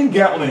Colleen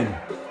Gatlin.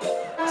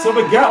 So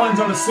the Gatlins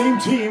on the same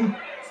team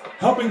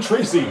helping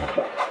Tracy.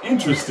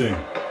 Interesting.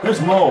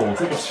 Here's Mo. We'll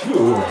take a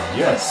 2.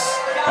 Yes.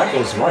 That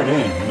goes right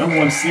in. Number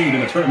 1 seed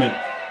in the tournament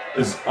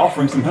is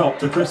offering some help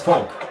to Kris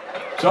Polk.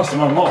 Justin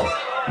on Mo.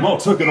 Mo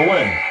took it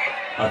away.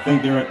 I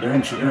think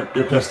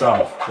they're pissed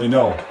off. They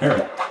know.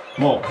 Herrick.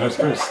 Mo. That's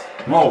Kris.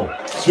 Mo.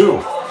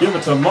 2. Give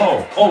it to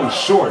Mo. Oh, he's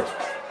short.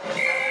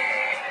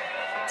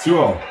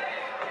 2-0.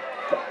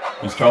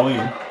 Here's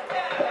Colleen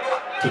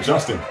to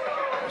Justin.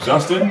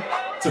 Justin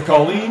to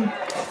Colleen.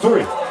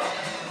 3.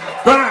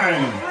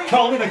 Bang!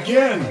 Colleen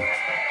again.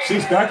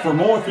 She's back for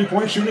more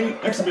 3-point shooting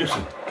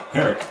exhibition.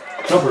 Herrick,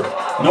 jumper.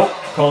 Nope,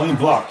 Colleen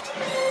blocked.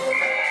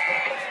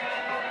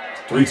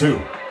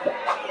 3-2.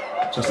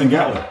 Justin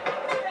Gatlin.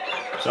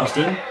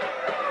 Justin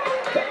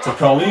to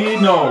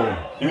Colleen. No.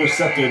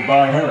 Intercepted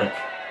by Herrick.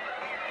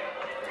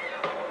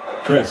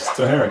 Kris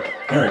to Herrick.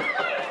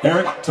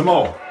 Herrick to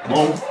Mo.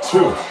 Mo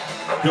 2.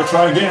 He'll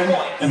try again,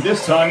 and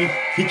this time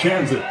he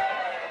cans it.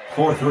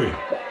 4-3.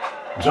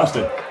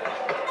 Justin.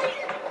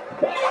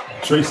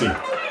 Tracy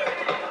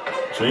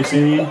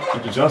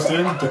to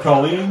Justin to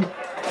Colleen.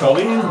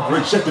 Colleen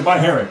rejected by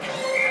Herrick.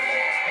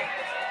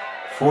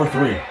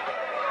 4-3.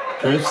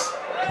 Kris,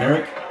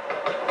 Herrick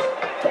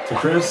to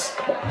Kris.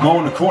 Mo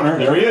in the corner.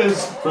 There he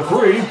is for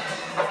 3.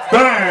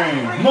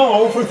 Bang!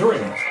 Mo for 3.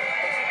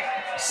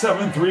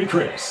 7-3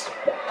 Kris.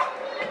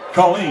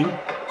 Colleen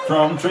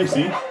from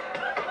Tracy.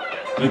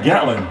 The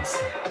Gatlins.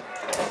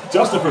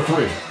 Justin for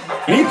 3.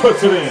 And he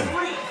puts it in.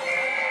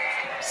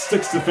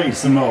 6 to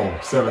face to Mo.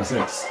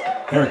 7-6.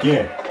 Herrick,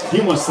 yeah.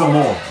 He wants some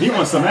more. He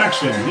wants some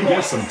action. He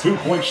gets some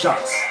 2-point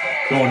shots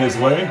going his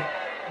way.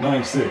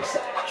 9-6.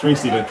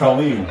 Tracy to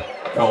Colleen.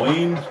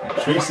 Colleen,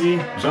 Tracy,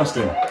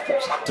 Justin.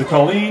 To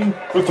Colleen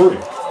for 3.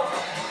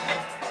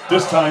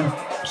 This time,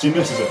 she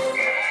misses it.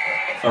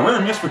 A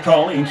rare miss for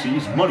Colleen. She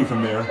used money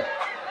from there.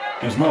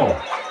 Here's Mo.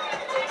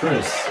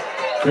 Kris.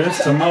 Kris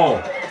to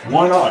Mo.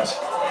 Why not?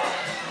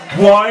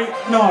 Why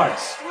not?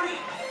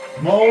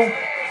 Mo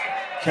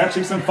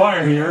catching some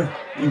fire here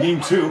in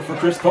game 2 for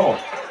Kris Polk.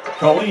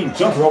 Colleen,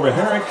 jumper over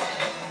Herrick.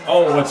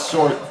 Oh, that's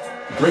short.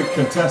 Great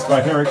contest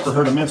by Herrick for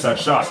her to miss that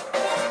shot.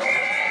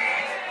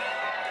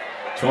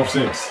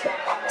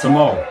 12-6 to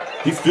Mo.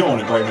 He's feeling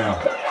it right now.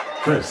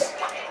 Kris,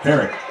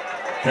 Herrick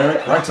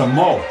right to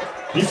Mo.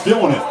 He's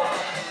feeling it.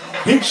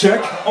 Heat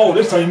check. Oh,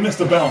 this time he missed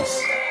the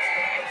bounce.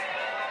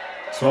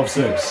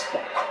 12-6.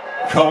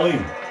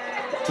 Colleen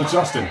to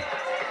Justin.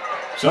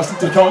 Justin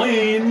to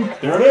Colleen.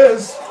 There it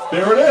is.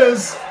 There it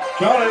is.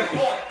 Got it.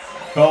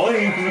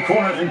 Colleen from the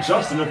corner, and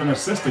Justin with an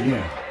assist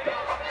again.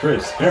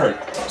 Kris, Herrick,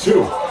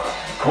 2.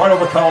 Right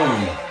over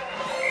Colleen.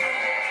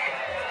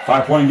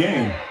 5-point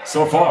game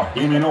so far.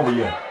 Game ain't over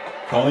yet.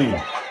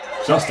 Colleen,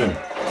 Justin,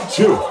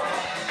 2.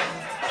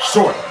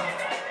 Short.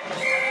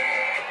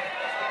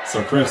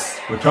 So Kris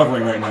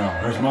recovering right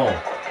now. There's Mo.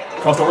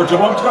 Crossover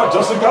jump.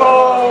 Justin,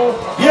 go!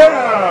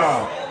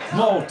 Yeah!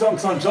 Mo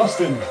dunks on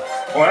Justin.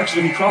 Or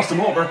actually, he crossed him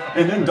over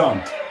and then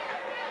dunked.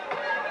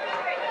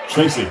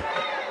 Tracy.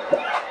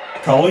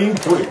 Colleen,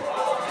 3.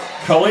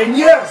 Colleen,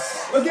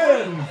 yes!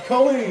 Again,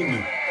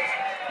 Colleen.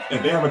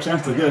 If they have a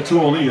chance to get a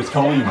 2-0 lead, it's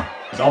Colleen.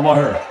 It's all about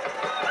her.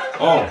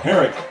 Oh,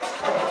 Herrick.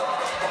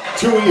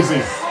 Too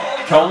easy.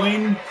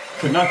 Colleen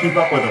could not keep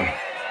up with him.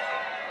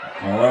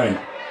 All right.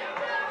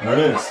 There it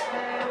is.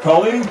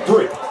 Colleen,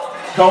 3.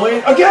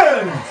 Colleen,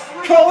 again!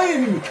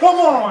 Colleen, come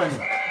on!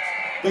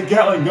 The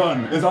Gatling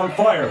gun is on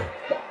fire.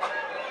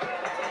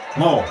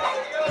 Mo,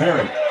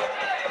 Herrick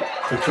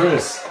to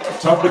Kris.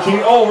 Top of the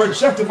key. Oh,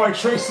 rejected by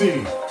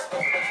Tracy.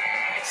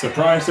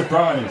 Surprise,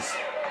 surprise.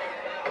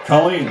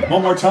 Colleen,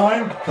 one more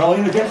time.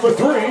 Colleen again for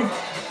 3.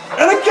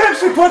 And again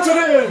she puts it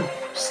in.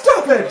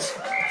 Stop it.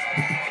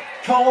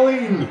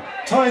 Colleen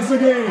ties the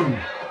game.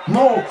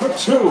 Mo for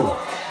 2.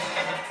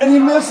 And he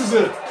misses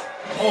it.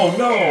 Oh,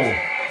 no.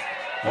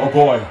 Oh,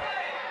 boy.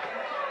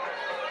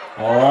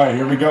 All right,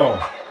 here we go.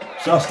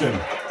 Justin.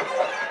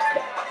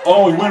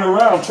 Oh, he went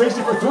around.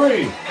 Tracy for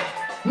 3.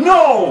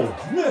 No!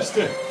 Missed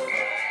it.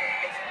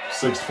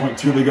 6.2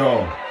 to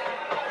go.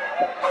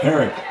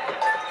 Herrick.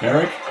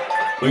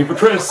 Waiting for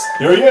Kris.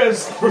 There he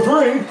is for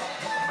 3.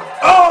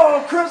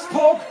 Oh, Kris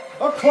Polk.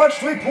 A clutch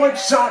 3-point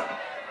shot.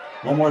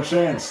 One more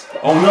chance.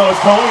 Oh, no, it's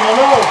Colleen. Oh,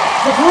 no.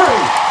 For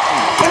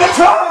 3. And a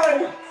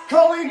tie.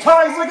 Colleen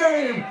ties the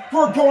game.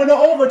 We're going to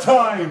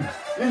overtime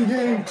in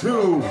game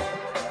 2.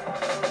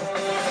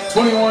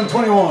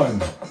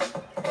 21-21.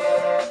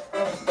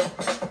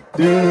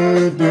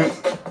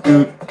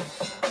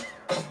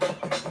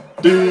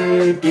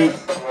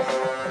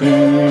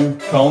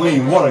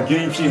 Colleen, what a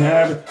game she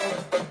had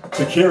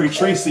to carry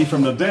Tracy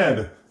from the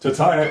dead to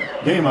tie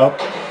that game up.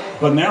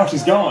 But now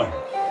she's gone.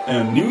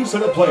 And a new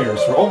set of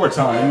players for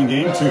overtime in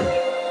game 2.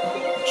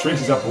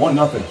 Tracy's up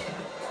 1-0.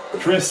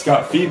 Kris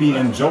got Phoebe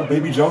and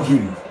Baby Joe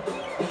Jr.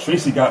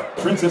 Tracy got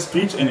Princess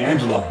Peach and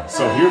Angela.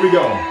 So here we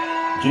go.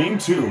 Game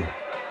 2.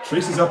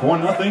 Tracy's up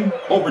 1-0.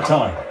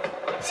 Overtime.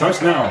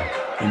 Starts now.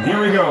 And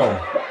here we go.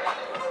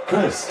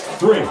 Kris,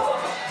 3.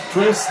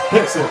 Kris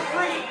hits it.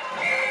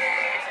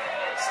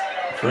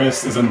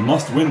 Kris is in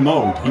must-win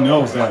mode. He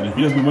knows that. If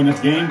he doesn't win this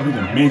game, he's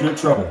in major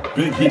trouble.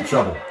 Big heat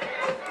trouble.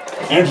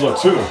 Angela,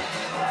 2.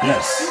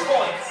 Yes.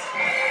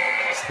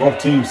 Both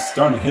teams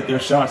starting to hit their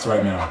shots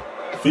right now.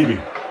 Phoebe.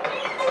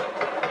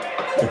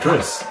 To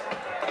Kris.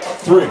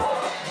 3.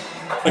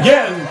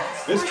 Again,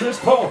 it's Kris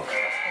Polk.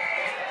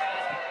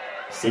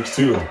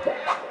 6-2.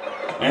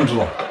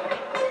 Angela.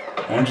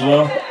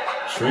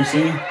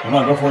 Tracy. Come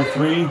on, go for a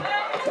 3.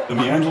 It'll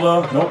be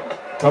Angela. Nope.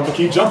 Top of the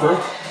key jumper.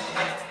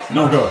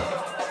 No good.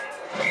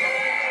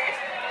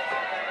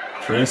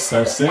 Kris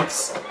has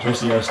 6.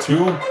 Tracy has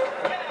 2.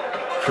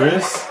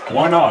 Kris,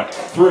 why not?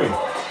 3.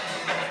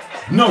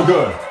 No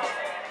good.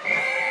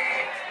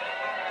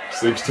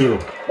 6-2.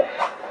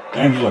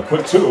 Angela,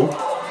 quick 2.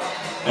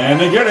 And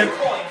they get it.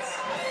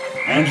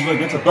 Angela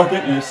gets a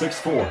bucket and it's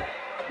 6-4.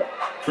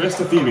 Kris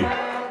to Phoebe.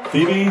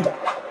 Phoebe,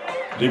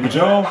 Baby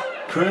Joe,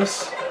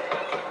 Kris,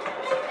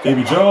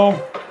 Baby Joe.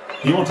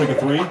 He won't take a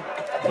 3.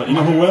 But you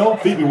know who will?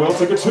 Phoebe will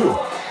take a 2.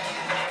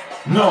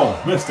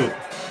 No, missed it.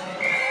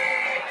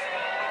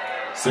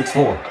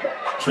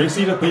 6-4.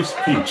 Tracy to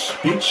Peach.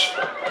 Peach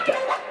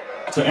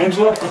to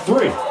Angela for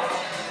 3.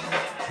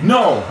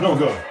 No, no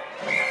good.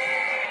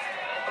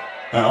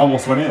 That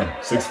almost went in.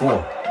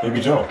 6-4.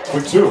 Baby Joe,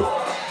 quick 2.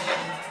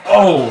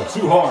 Oh,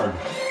 too hard.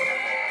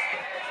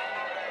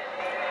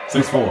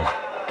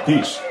 6-4.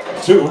 Peach,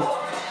 2.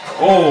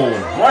 Oh,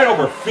 right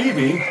over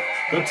Phoebe.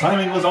 The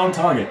timing was on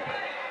target.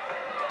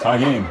 Tie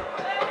game.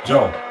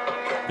 Joe.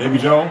 Baby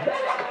Joe.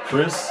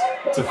 Kris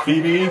to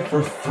Phoebe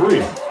for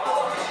 3.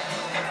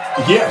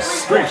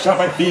 Yes, great shot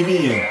by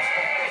Phoebe.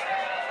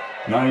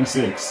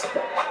 9-6.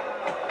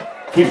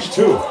 Peach,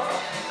 2.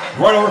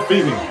 Right over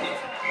Phoebe.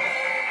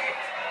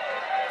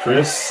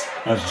 Kris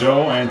has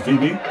Joe and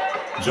Phoebe.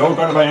 Joe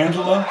guarded by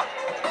Angela.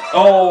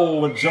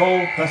 Oh, but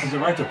Joe passes it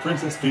right to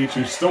Princess Peach,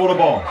 who stole the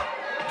ball.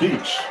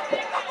 Peach.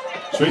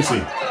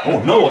 Tracy.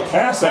 Oh, no look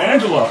pass to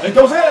Angela. It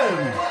goes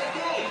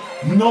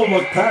in. No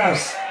look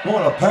pass.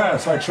 What a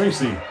pass by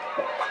Tracy.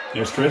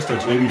 Here's Kris to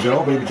Baby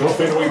Joe. Baby Joe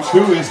fadeaway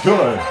 2 is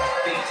good.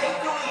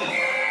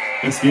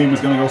 This game is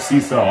going to go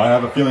seesaw. I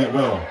have a feeling it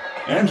will.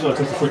 Angela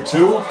takes a quick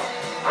 2.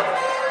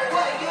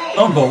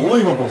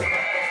 Unbelievable.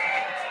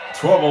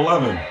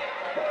 12-11.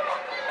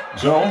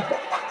 Joe.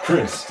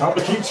 Kris. Top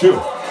of the key 2.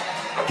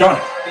 Got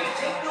it.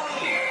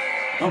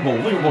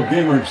 Unbelievable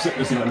game we're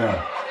witnessing right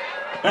now.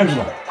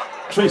 Angela.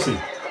 Tracy.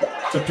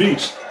 To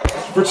Peach.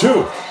 For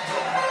 2.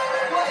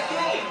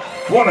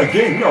 What a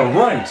game. You're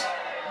right.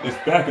 It's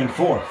back and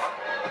forth.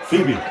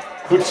 Phoebe.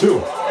 Quick 2.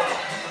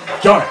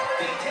 Got it.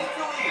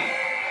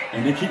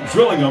 And they keep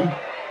drilling them.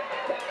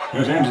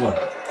 Here's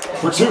Angela.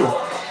 For 2.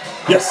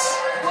 Yes.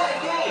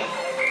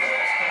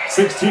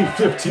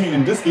 16-15.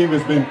 And this game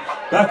has been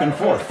back and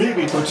forth.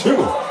 Phoebe for 2.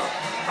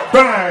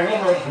 Bang!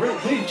 Over a great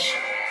Peach.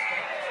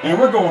 And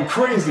we're going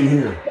crazy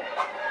here.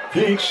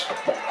 Peach.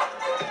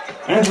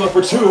 Angela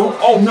for 2.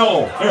 Oh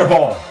no! Air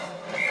ball.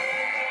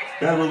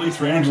 Bad release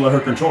for Angela. Her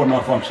controller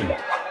malfunction.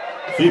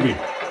 Phoebe.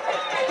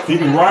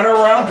 Phoebe right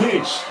around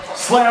Peach.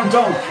 Slam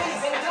dunk.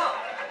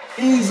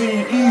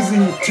 Easy,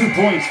 easy 2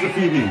 points for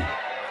Phoebe.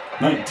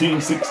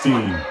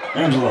 19-16.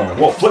 Angela.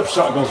 Well, flip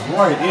shot goes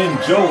right in.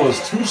 Joe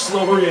was too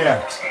slow to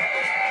react.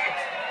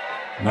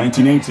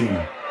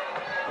 19-18.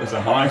 It's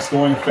a high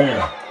scoring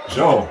affair.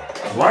 Joe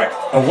right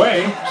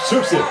away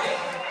shoots it.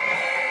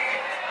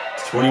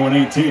 It's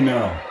 21-18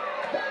 now.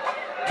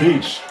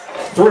 Peach.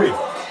 3.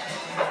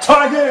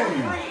 Tie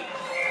game.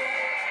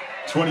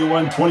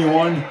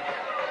 21-21.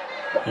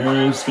 Here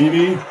is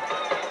Phoebe.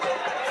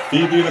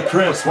 Phoebe to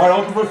Kris. Wide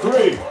open for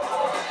 3.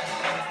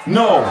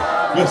 No.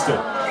 Missed it.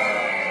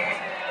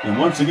 And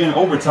once again,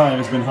 overtime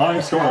has been high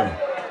scoring.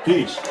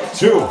 Peach.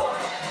 2.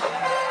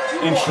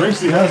 And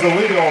Tracy has the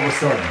lead all of a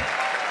sudden.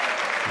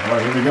 All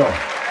right, here we go.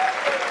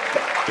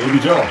 Baby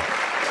Joe.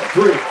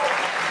 3.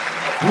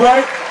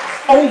 Right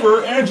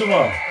over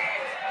Angela.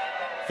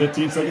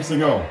 15 seconds to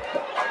go.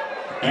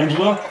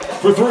 Angela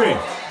for 3.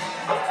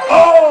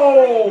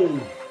 Oh!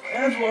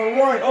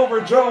 Angela right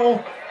over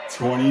Joe.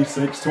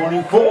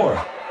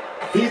 26-24.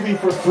 Phoebe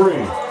for 3.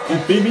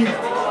 And Phoebe,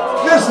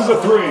 this is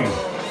a 3.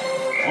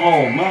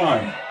 Oh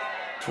my.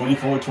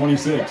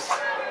 24-26.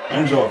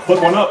 Angela,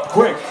 flip one up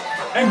quick.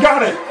 And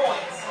got it.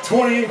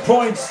 28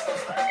 points.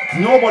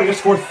 Nobody has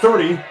scored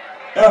 30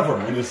 ever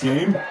in this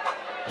game.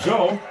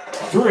 Joe,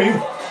 3.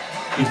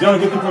 He's got to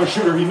get from a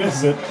shooter. He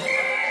misses it.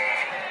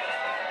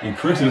 And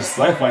Kris's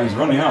lifeline is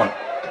running out.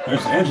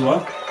 There's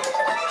Angela.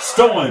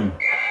 Stolen.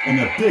 And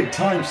a big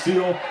time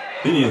steal.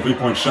 They need a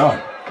 3-point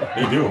shot.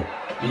 They do.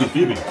 Look at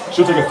Phoebe.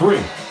 She'll take a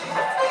 3.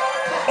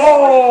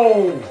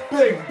 Oh!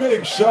 Big,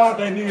 big shot.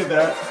 They needed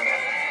that.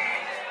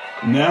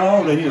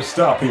 Now they need to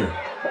stop here.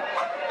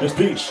 There's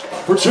Peach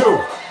for 2.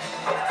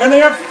 And they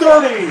have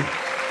 30.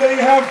 They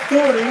have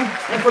 30.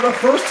 And for the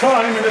first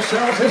time in the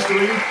challenge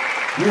history,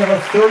 we have a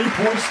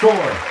 30-point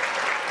score.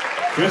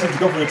 Kris has to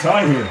go for the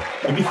tie here.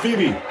 It'll be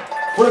Phoebe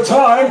for the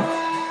tie.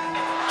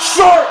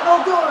 Short!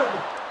 No good!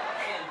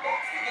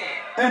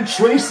 And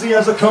Tracy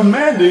has a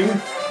commanding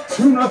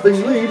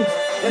 2-0 lead.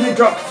 And they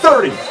drop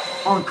 30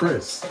 on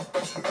Kris.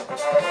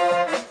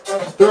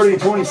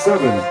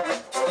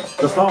 30-27.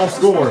 The final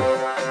score.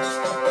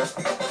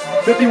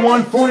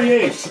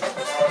 51-48.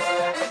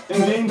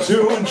 In game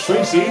 2, and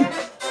Tracy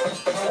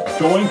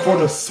going for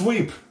the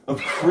sweep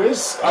of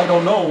Kris. I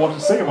don't know what to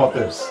say about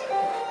this.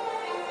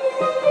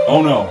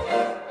 Oh no.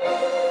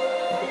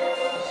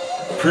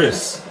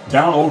 Kris,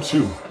 down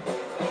 0-2,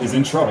 is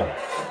in trouble.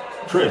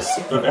 Kris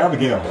with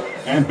Abigail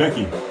and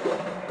Becky.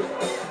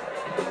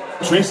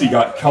 Tracy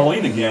got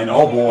Colleen again.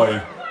 Oh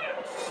boy.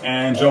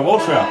 And Joe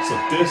Woltrap. So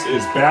this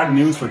is bad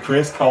news for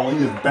Kris.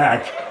 Colleen is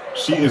back.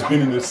 She has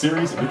been in this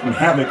series wreaking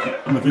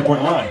havoc on the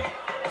 3-point line.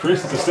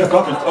 Kris has to step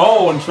up and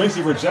and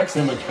Tracy rejects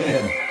him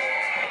again.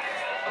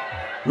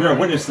 We are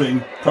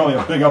witnessing probably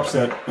a big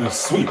upset and a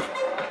sweep.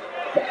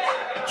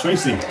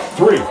 Tracy,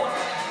 3.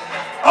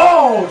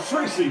 Oh,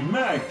 Tracy,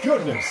 my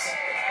goodness.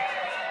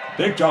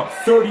 They dropped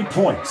 30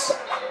 points.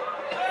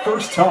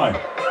 First time.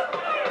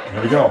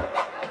 Here we go.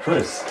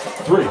 Kris,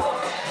 3.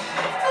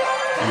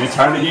 And they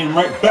tied the game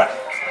right back.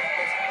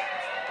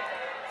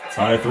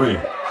 Tie at 3.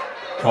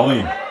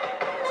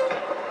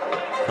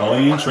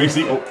 Colleen,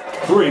 Tracy,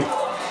 3.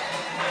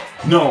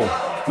 No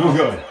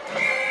good.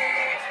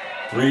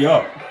 3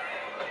 up.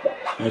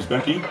 There's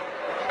Becky,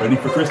 waiting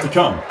for Kris to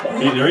come.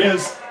 There he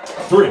is.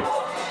 3.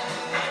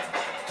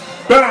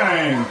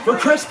 Bang! For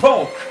Kris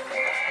Polk.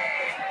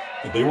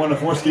 If they want to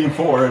force game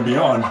 4 and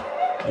beyond,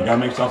 you gotta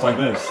make shots like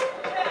this.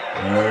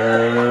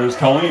 There's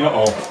Colleen.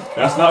 Uh-oh.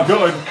 That's not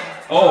good.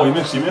 Oh, he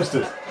missed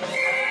it.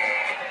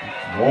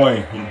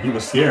 Boy, he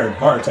was scared.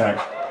 Heart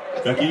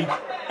attack. Becky,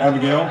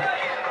 Abigail,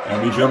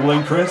 Abby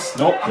dribbling Kris.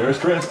 Nope, there's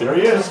Kris. There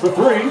he is for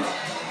 3.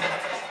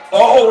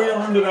 Oh, we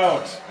earned it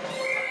out.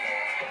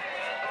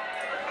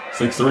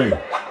 6-3.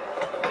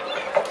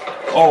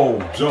 Oh,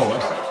 Joe,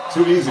 that's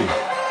too easy.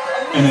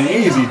 And an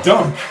easy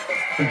dunk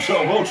for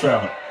Joe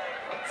Wiltrout.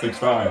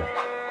 6-5.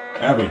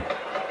 Abby.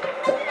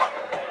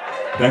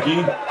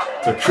 Becky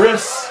to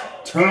Kris.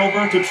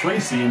 Turnover to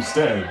Tracy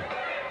instead.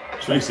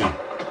 Tracy.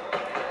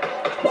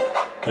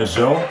 There's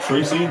Joe.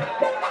 Tracy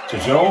to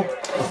Joe.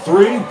 A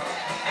 3.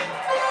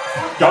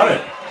 Got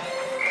it.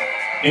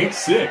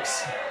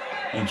 8-6.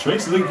 And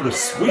Tracy looking for the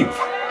sweep.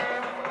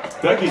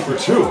 Becky for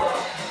 2.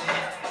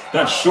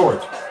 That's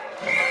short.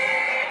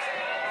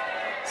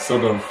 So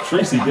the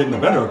Tracy getting the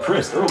better of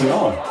Kris early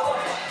on.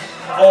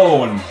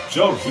 Oh, and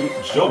Joe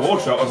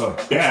Wiltrout was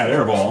a bad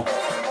air ball.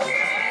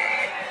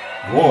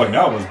 Boy,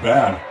 that was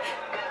bad.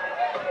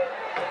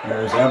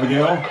 There's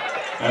Abigail.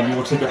 Abby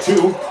will take a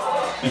 2,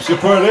 and she'll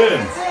put it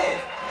in.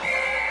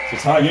 It's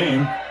a tie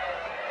game.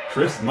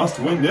 Kris must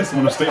win this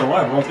one to stay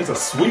alive. It's a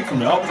sweep from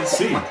the opposite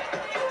seed.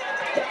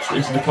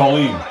 Tracy to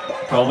Colleen.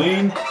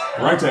 Colleen,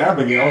 right to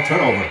Abigail.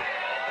 Turnover.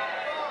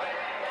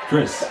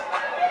 Kris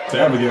to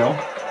Abigail.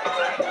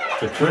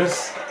 To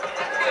Kris.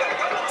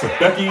 To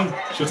Becky.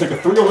 She'll take a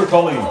 3 over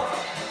Colleen.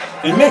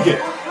 And make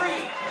it.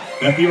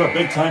 Becky with a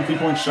big time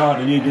 3-point shot.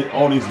 And you get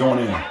all these going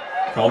in.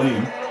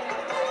 Colleen.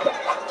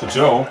 To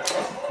Joe.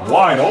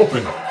 Wide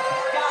open.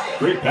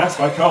 Great pass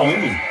by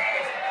Colleen.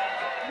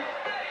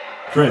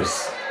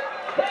 Kris.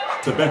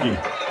 To Becky.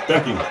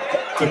 Becky.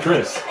 To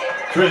Kris.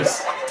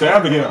 Kris. To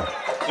Abigail.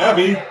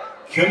 Abby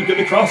couldn't get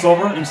the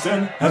crossover.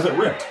 Instead has it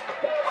ripped.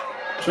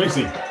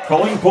 Tracy.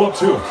 Colleen pull up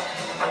 2.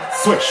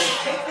 Switch.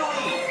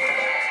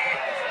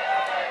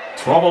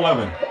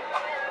 12-11.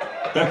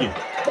 Becky.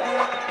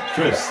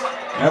 Kris.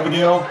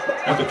 Abigail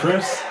after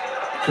Kris.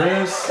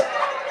 Kris.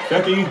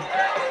 Becky.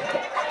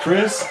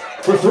 Kris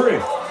for 3.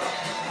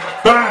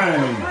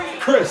 Bang!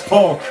 Kris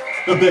Polk.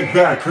 The big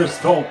bad Kris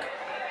Polk.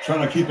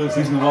 Trying to keep his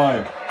season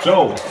alive.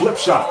 Joe, flip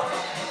shot.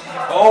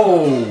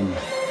 Oh!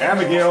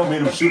 Abigail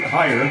made him shoot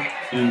higher,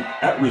 and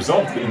that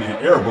resulted in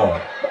an air ball.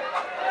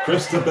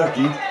 Kris to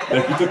Becky.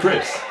 Becky to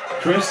Kris.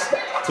 Kris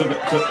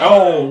to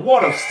oh,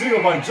 what a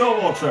steal by Joe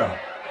Wiltrout.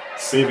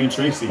 Saving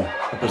Tracy,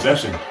 the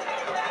possession.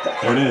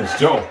 There it is,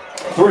 Joe.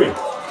 3.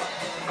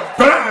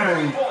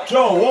 Bang!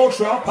 Joe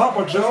Wiltrout,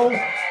 Papa Joe,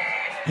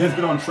 has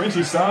been on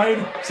Tracy's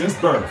side since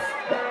birth.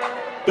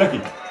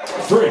 Becky,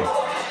 3.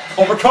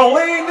 Over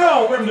Colleen,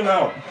 no, rimmed it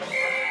out.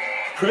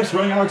 Kris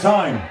running out of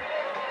time.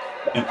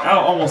 And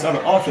almost out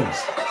of options.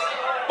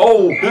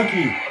 Oh,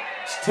 Becky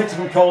takes it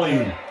from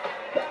Colleen.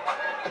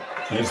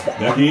 Here's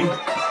Becky.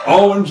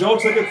 Oh, and Joe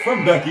took it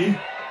from Becky.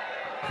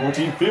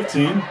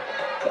 14-15.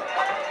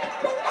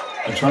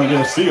 And trying to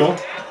get a steal.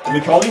 And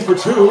they Colleen for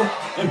 2.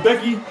 And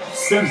Becky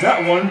sends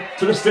that one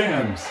to the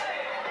stands.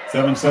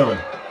 7-7.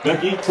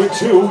 Becky, quick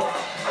 2.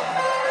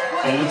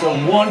 And it's a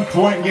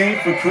 1-point game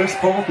for Kris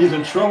Polk. He's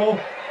in trouble.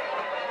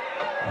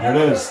 Here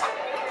it is.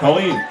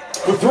 Colleen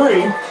for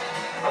 3.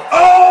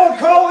 Oh,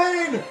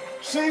 Colleen!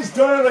 She's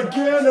done it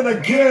again and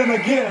again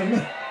and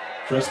again.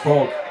 Kris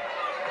Polk.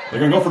 They're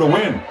going to go for the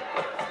win.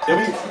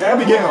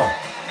 Abigail.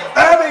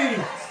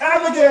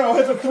 Abigail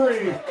hits a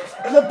 3.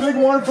 And a big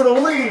one for the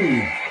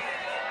lead.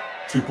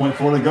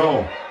 2.4 to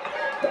go.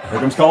 Here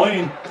comes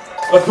Colleen.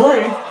 A 3.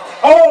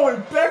 Oh,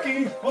 and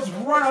Becky was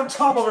right on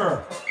top of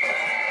her.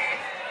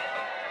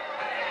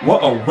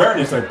 What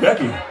awareness by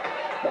Becky.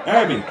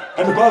 Abby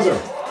at the buzzer.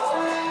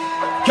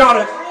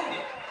 Got it.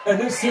 And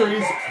this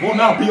series will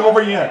not be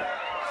over yet.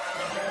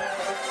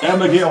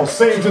 Abigail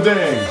saved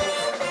today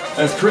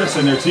as Kris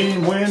and their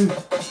team win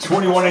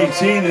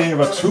 21-18 and they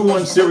have a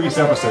 2-1 series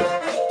deficit.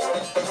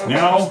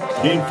 Now,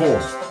 game 4.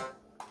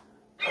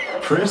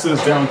 Kris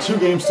is down 2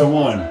 games to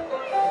 1.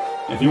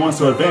 If he wants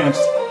to advance,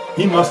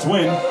 he must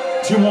win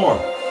 2 more.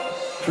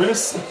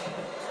 Kris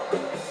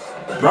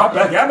brought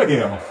back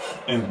Abigail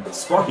and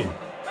Sparky.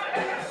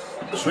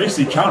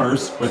 Tracy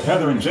counters with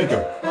Heather and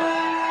Jacob.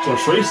 So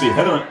Tracy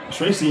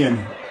and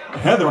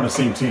Heather on the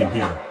same team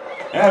here.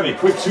 Abby,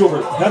 quick 2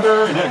 over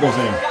Heather, and that goes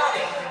in.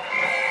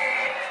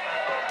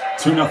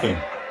 2-0.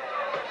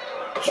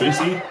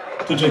 Tracy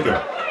to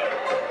Jacob.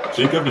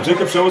 Jacob to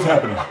Jacob shows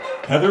happening.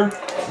 Heather,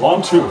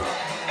 long 2.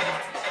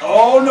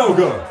 Oh, no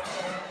good.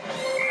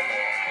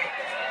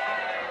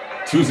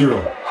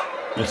 2-0.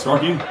 There's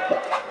Sparky,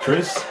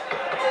 Kris,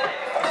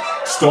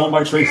 stolen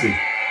by Tracy.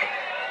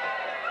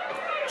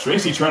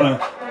 Tracy trying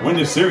to win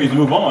this series and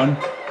move on.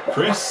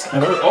 Kris,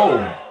 Heather,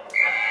 oh.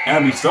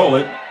 Abby stole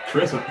it.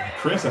 Kris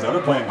has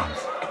other plans.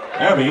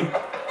 Abby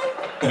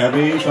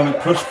trying to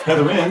push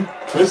Heather in.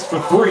 Kris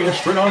for 3, a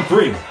straight on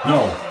 3.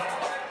 No.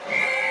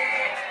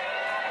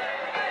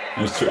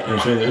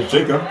 There's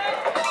Jacob.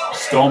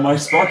 Stolen by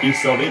Sparky,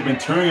 so they've been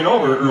turning it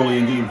over early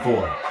in game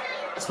 4.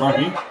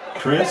 Sparky,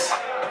 Kris,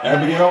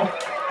 Abigail.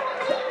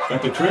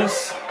 Back to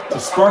Kris. To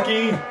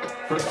Sparky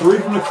for 3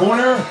 from the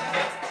corner.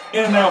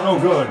 In and out, no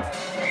good.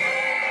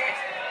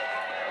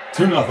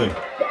 2-0.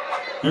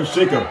 Here's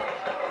Jacob.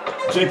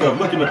 Jacob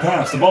looking to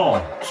pass the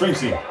ball.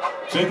 Tracy.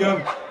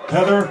 Jacob.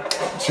 Heather.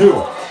 2.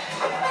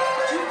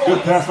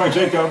 Good pass by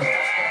Jacob.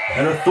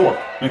 Heather Thorpe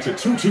makes it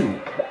 2-2.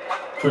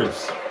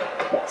 Kris.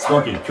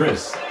 Sparky.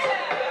 Kris.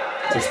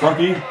 To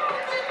Sparky.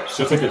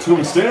 She'll take a 2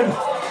 instead.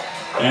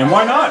 And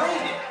why not?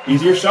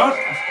 Easier shot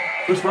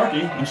for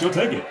Sparky, and she'll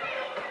take it.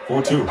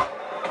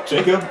 4-2.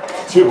 Jacob.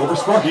 2 over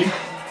Sparky.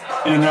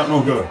 In and out,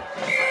 no good.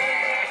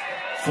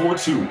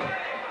 4-2.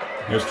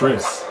 Here's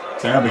Kris.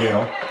 To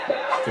Abigail.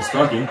 To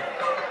Sparky.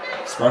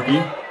 Sparky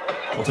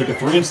will take a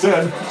 3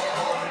 instead.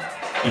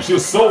 And she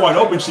was so wide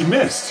open, she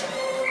missed.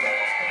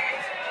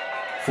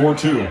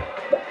 4-2.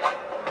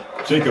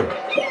 Jacob.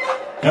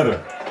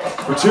 Heather.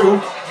 For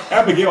 2.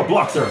 Abigail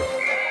blocks her.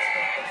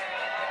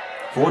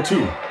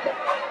 4-2.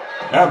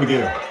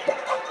 Abigail.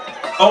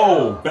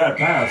 Oh, bad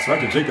pass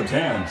right to Jacob's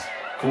hands.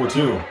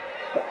 4-2.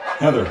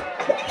 Heather.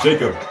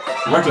 Jacob.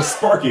 Right to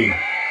Sparky.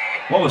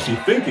 What was she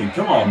thinking?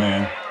 Come on,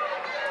 man.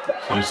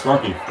 So there's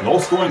Sparky. Low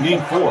scoring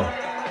game 4.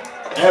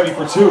 Abby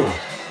for 2.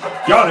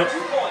 Got it.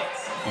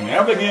 And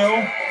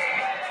Abigail,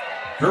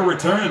 her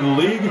return in the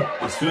league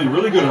is feeling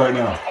really good right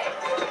now.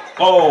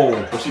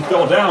 Oh, but she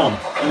fell down.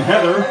 And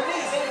Heather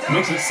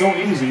makes it so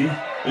easy.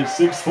 It's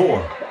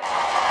 6-4.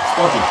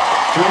 Sparky,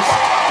 Kris,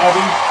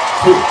 Abby,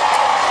 2.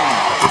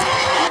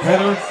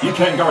 Heather, you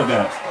can't guard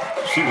that.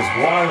 She was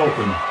wide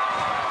open.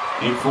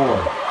 8-4.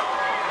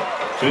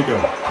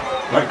 Jacob,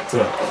 right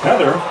to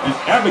Heather, and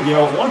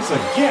Abigail once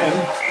again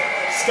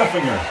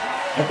stuffing her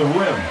at the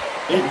rim.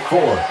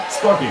 8-4.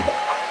 Sparky,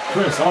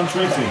 Kris on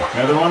Tracy.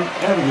 Heather on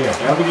Abigail.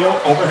 Abigail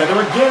over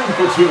Heather again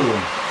for 2.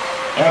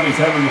 Abby's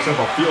having herself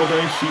a field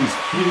day. She's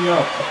heating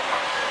up.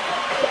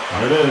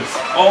 There it is.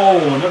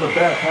 Oh, another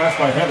bad pass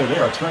by Heather. They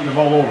are turning the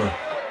ball over.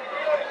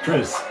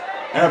 Kris,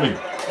 Abby,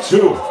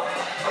 2.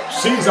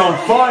 She's on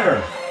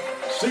fire.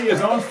 She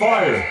is on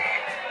fire.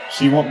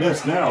 She won't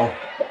miss now.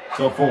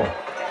 So 4.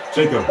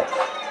 Jacob,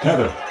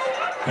 Heather.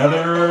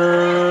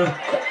 Heather,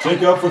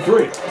 Jacob for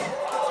 3.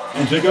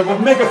 And Jacob will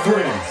make a 3.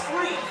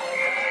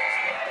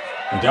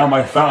 We're down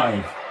by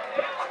 5.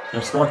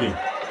 There's Sparky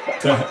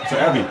to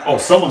Abby. Oh,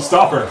 someone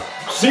stop her.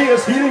 She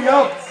is heating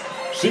up.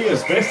 She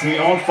is basically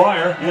on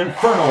fire.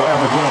 Inferno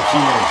Abigail she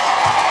is.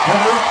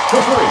 Heather for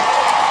 3.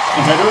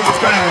 And Heather,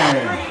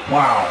 bang!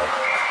 Wow.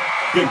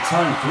 Big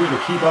time 3 to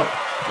keep up.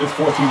 It's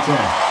 14-10.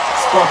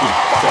 Sparky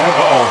to Abby.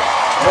 Uh-oh.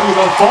 Abby's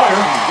on fire.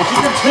 And she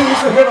continues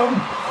to hit him.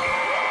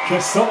 Can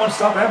someone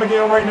stop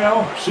Abigail right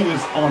now? She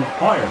is on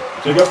fire.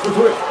 Jacob for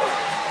 3.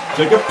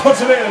 Jacob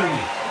puts it in.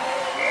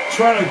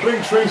 Trying to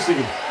bring Tracy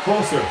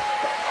closer.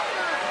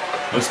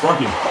 There's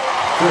Sparky.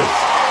 Kris.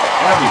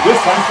 Abby this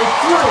time for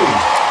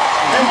 3.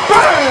 And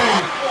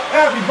bang!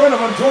 Abby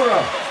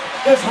Buenaventura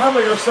is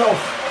handling herself.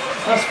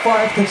 That's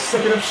 5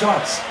 consecutive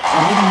shots.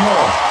 And even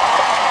more.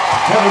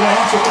 Heather to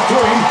answer for 3.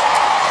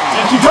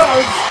 And she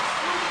does!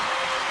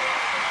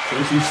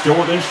 Tracy still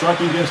within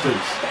striking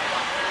distance.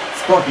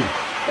 Sparky.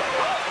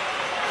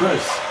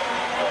 Kris.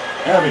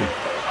 Abby.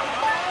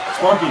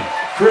 Sparky.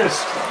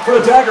 Kris for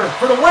the dagger,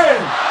 for the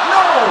win!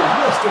 No!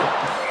 Missed it!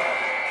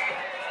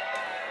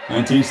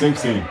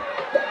 19-16.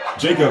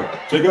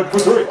 Jacob for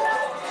 3.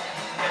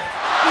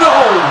 No!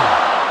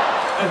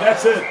 And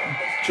that's it.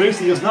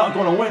 Tracy is not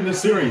going to win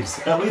this series.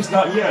 At least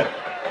not yet.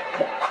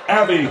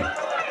 Abby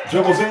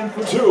dribbles in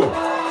for 2.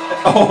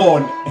 Oh,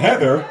 and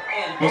Heather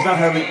was not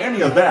having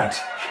any of that.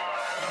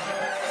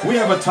 We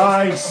have a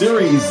tied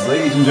series,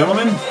 ladies and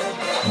gentlemen.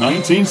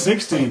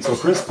 19-16. So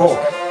Kris Polk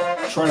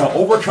trying to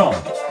overcome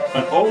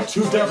an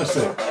 0-2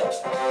 deficit.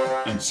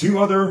 And 2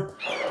 other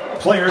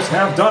players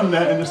have done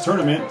that in this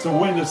tournament to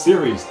win the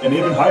series and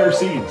even higher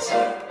seeds.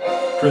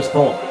 Kris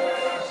Polk,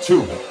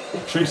 2.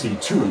 Tracy,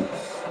 2.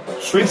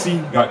 Tracy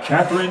got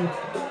Catherine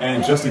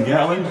and Justin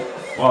Gatlin,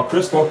 while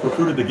Kris Polk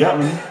recruited the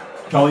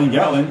Colleen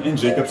Gatlin and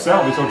Jacob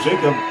Salvey. So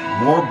Jacob,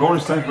 more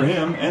bonus time for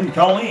him. And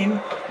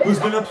Colleen, who's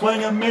been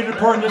playing a major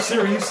part in this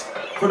series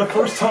for the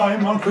first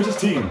time on Kris's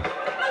team.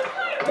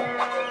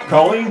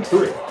 Colleen,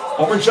 3.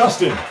 Over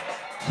Justin.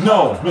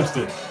 No, missed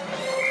it.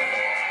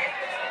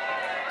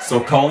 So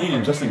Colleen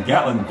and Justin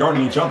Gatlin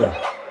guarding each other.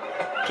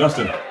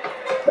 Justin.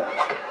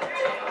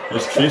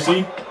 There's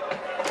Tracy.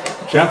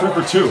 Catherine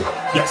for 2.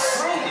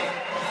 Yes.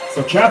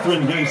 So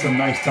Catherine getting some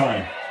nice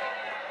time.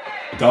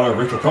 The daughter of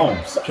Rachel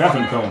Combs.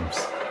 Catherine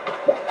Combs.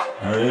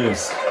 There it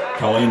is.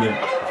 Colleen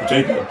for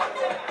Jacob.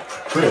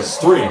 Kris,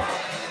 3.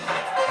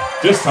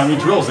 This time he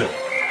drills it.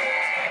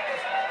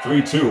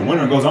 3-2.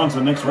 Winner goes on to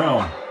the next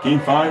round. Game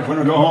 5,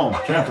 winner go home.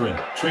 Catherine,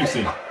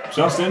 Tracy,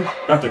 Justin,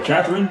 back to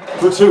Catherine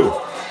for 2.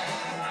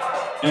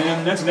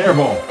 And that's an air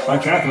ball by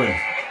Catherine.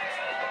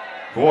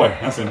 Boy,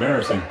 that's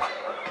embarrassing.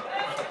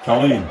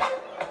 Colleen,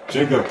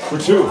 Jacob for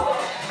 2.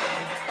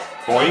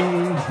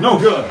 Boing, no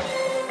good.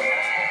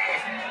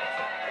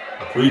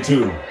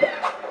 3-2.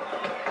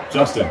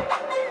 Justin,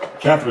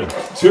 Catherine,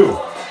 2.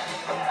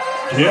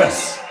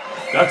 Yes,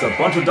 that's a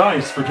bunch of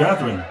dice for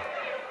Catherine.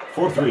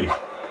 4-3.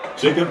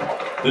 Jacob,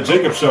 the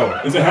Jacob show.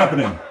 Is it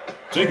happening?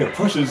 Jacob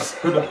pushes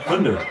her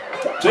defender.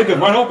 Jacob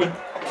wide open.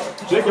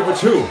 Jacob for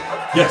 2.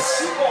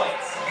 Yes.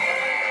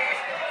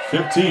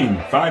 15,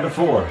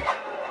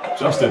 5-4.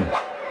 Justin,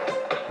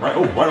 right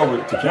over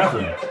to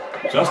Catherine.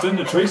 Justin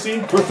to Tracy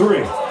for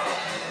 3.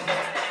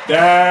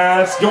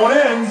 That's going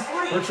in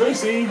for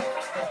Tracy.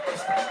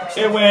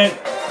 It went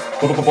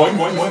boing, boing,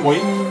 boing,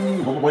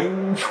 boing, boing,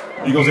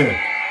 boing. He goes in.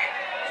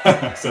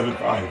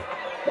 7-5.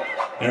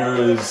 There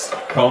is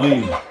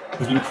Colleen,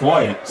 who's been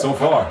quiet so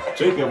far.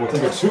 Jacob will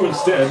take a 2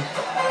 instead.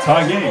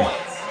 Tie game.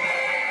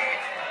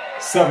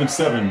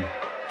 7-7.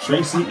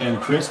 Tracy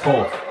and Kris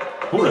Polk.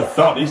 Who would have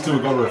thought these two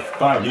would go to a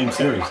 5-game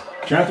series?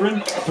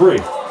 Catherine, 3.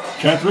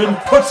 Catherine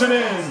puts it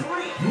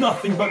in.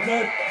 Nothing but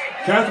net.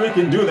 Catherine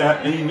can do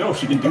that, and you know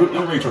she can do it,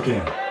 and Rachel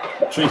can.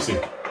 Tracy.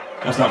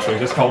 That's not Tracy,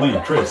 that's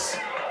Colleen. Kris.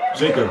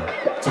 Jacob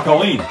to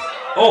Colleen.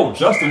 Oh,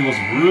 Justin was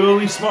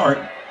really smart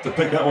to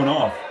pick that one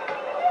off.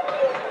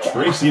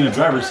 Tracy in the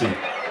driver's seat.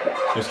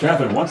 There's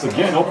Catherine once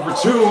again, open for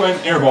 2,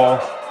 and air ball.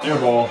 Air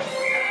ball.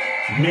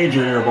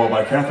 Major air ball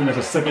by Catherine. That's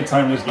the second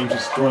time in this game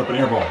she's thrown up an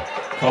air ball.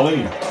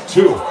 Colleen,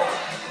 2.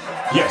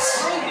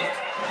 Yes.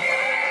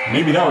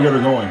 Maybe that will get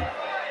her going.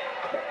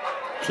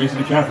 Tracy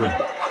to Catherine.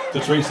 To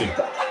Tracy.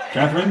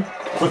 Catherine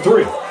for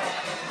 3.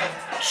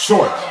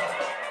 Short.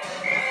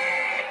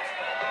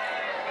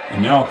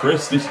 And now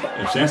Kris, a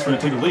chance for her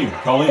to take the lead.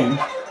 Colleen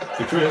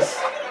to Kris.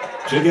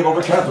 Jacob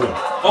over Catherine.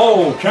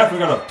 Oh, Catherine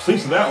got a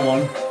piece of that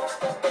one.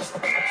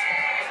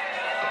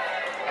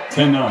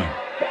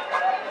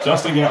 10-9.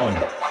 Justin Gatlin.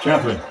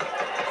 Catherine.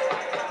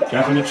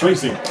 Catherine to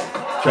Tracy.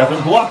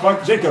 Catherine blocked by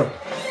Jacob.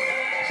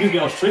 Excuse me,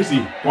 that was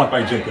Tracy blocked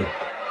by Jacob.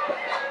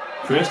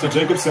 Kris to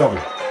Jacob Selby.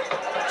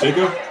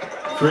 Jacob,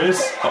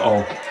 Kris,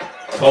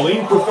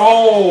 Colleen for,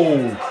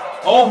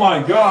 oh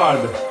my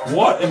God.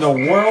 What in the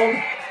world?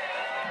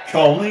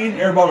 Colleen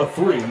airball to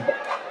 3.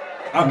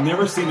 I've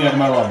never seen that in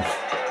my life.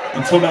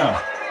 Until now.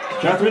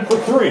 Catherine for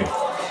 3.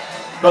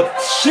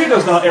 But she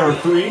does not air a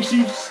 3.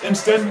 She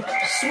instead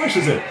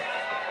swishes it.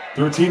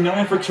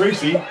 13-9 for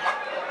Tracy.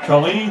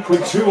 Colleen,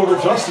 quick 2 over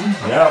Justin.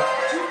 Yep.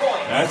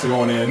 That's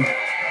going in.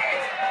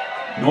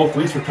 No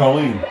 3s for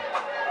Colleen.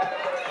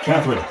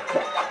 Catherine.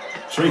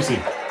 Tracy.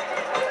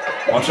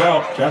 Watch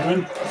out.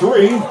 Catherine.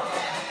 3.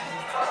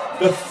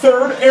 The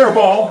 3rd air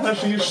ball that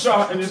she has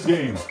shot in this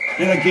game.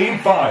 In a game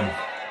 5.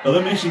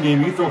 Elimination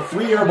game. You throw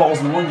 3 air balls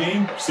in one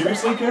game?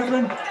 Seriously,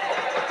 Catherine?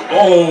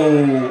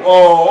 Oh.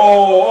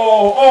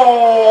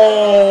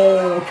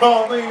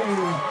 Colleen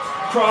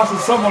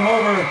crosses someone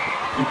over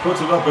and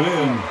puts it up and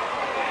in.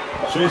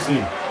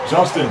 Tracy.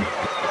 Justin.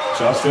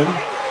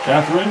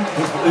 Catherine.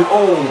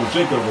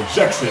 Jacob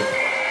rejects it.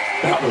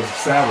 That was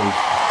savage.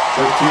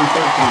 13-13.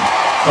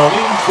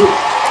 Colleen, 2.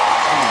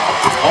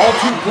 All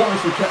 2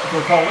 points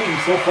for Colleen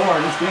so far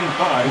in this game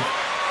 5.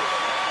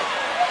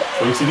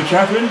 Tracy to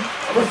Catherine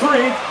for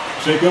 3.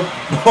 Jacob.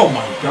 Oh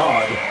my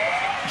God.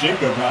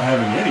 Jacob not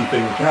having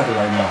anything with Catherine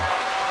right now.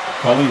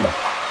 Colleen.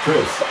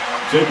 Kris.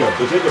 Jacob.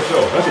 The Jacob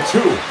show. That's a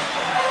 2.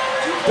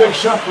 Big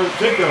shot for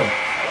Jacob.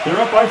 They're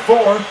up by 4.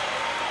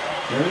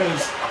 There it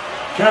is.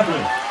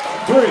 Catherine.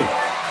 3.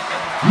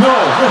 No.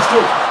 Missed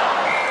it.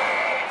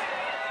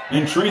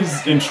 And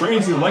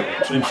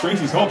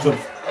Tracy's hopes of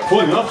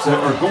pulling an upset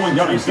are going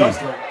down easy.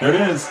 There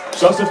it is.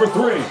 Justin for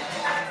 3.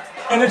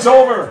 And it's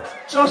over.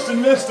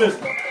 Justin missed it.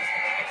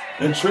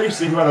 And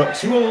Tracy, who had a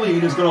 2-0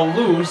 lead, is going to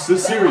lose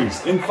this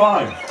series in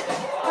 5.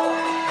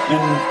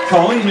 And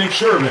Colleen makes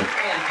sure of it.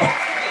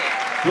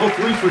 No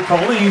 3 for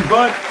Colleen,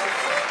 but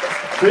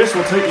Kris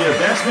will take the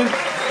advancement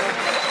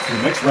to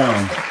the next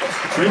round.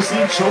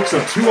 Tracy chokes a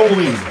 2-0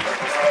 lead.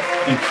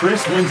 And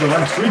Kris wins the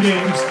last 3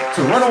 games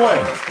to run away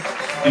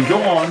and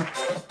go on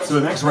to the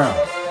next round.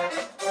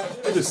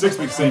 It's a 6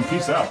 week saying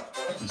peace out.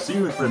 And see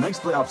you for the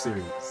next playoff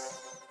series.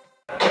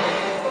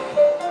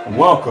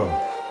 Welcome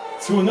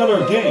to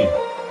another game.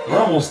 We're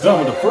almost done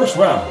with the first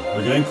round.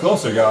 We're getting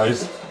closer,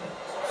 guys.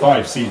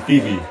 5 seed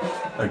Phoebe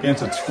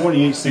against a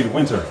 28 seed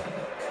Winter.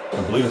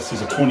 I believe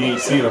she's a 28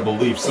 seed, I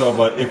believe so,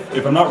 but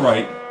if I'm not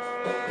right,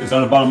 it's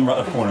on the bottom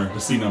right corner, the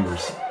seed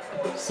numbers.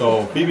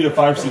 So Phoebe, the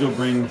 5 seed, will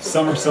bring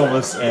Summer,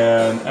 Silvis,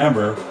 and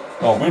Amber,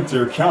 while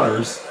Winter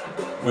counters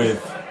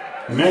with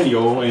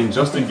Manuel and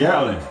Justin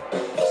Gatlin.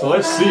 So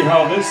let's see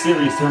how this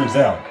series turns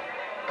out.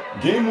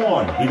 Game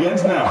 1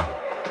 begins now.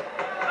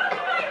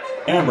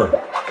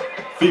 Amber,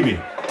 Phoebe,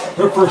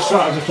 her first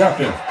shot as a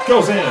captain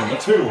goes in, a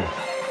 2.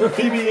 For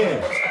Phoebe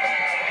in.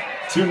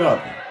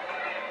 2-0.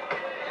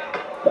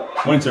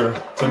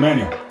 Winter to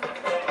Manuel.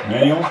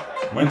 Manuel,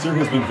 Winter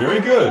has been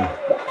very good.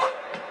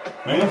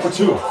 Manuel for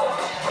 2.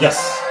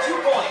 Yes.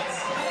 2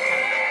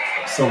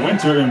 points. So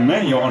Winter and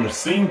Manuel on the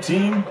same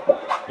team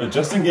with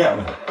Justin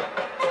Gatlin.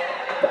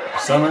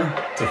 Summer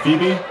to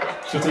Phoebe.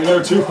 She'll take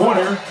another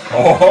 2-pointer.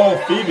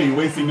 Oh, Phoebe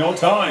wasting no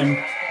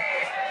time.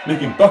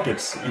 Making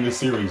buckets in this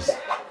series.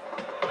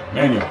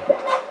 Manuel.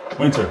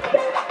 Winter.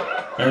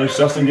 There's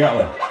Justin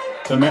Gatlin.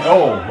 To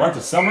right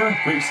to Summer.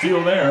 Great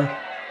steal there.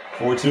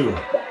 4-2.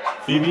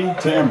 Phoebe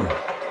to Amber.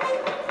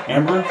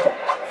 Amber.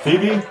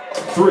 Phoebe.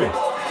 3.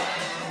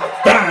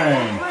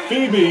 Bang!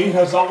 Phoebe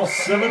has almost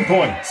 7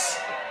 points.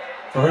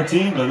 For her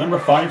team, the number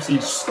 5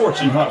 seed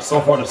scorching hot so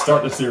far to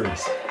start the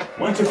series.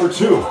 Winter for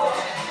 2.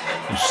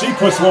 And she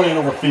puts one in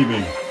over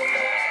Phoebe.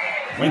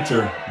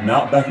 Winter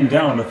not backing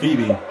down to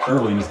Phoebe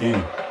early in this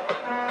game.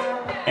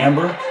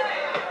 Amber.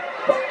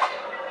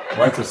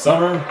 Right to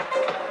Summer.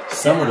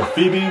 Summer to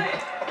Phoebe.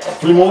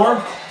 3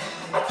 more.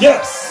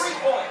 Yes!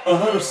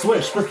 Another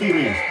switch for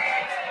Phoebe.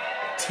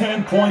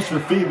 10 points for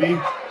Phoebe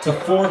to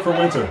 4 for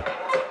Winter.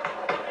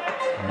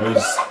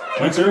 There's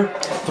Winter.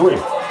 3.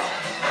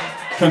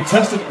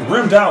 Contested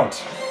rimmed out.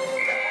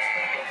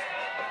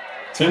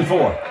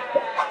 10-4.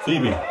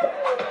 Phoebe.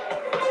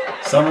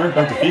 Summer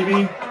back to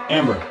Phoebe.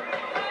 Amber.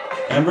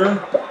 Amber.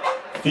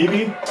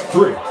 Phoebe.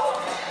 3.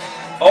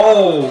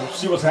 Oh,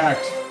 she was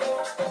hacked.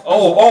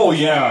 Oh,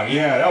 yeah,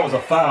 that was a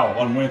foul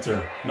on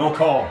Winter. No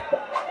call.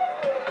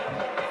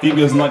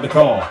 Phoebe doesn't like the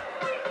call.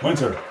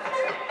 Winter.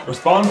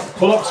 Responds,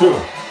 pull up 2.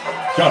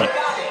 Got it.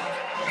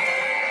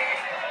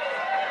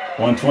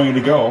 1:20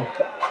 to go.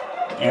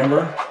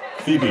 Amber,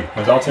 Phoebe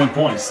has all 10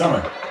 points.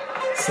 Summer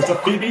sets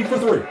up Phoebe for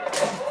 3.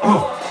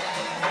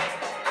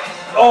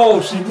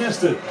 Oh, she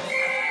missed it.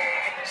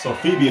 So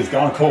Phoebe has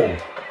gone cold.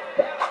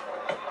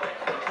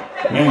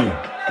 Manuel,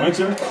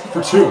 Winter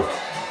for 2.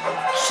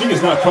 She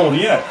is not cold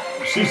yet.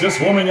 She's just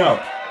warming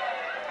up.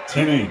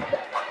 10-8.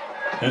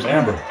 There's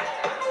Amber.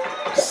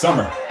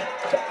 Summer.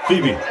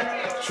 Phoebe.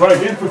 Try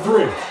again for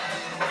 3.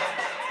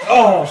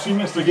 Oh, she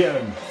missed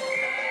again.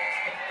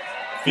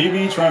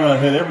 Phoebe trying to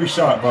hit every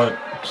shot, but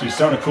she's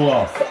starting to cool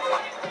off.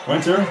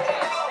 Winter.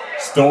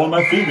 Stolen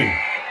by Phoebe.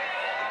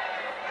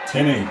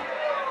 10-8.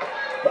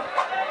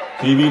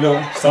 Phoebe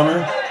to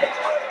Summer.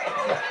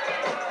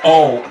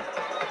 Oh.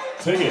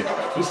 Take it.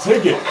 Just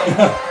take it.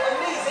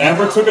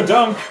 Amber took a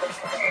dunk.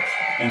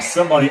 And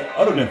somebody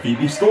other than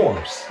Phoebe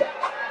scores.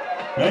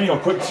 Manuel,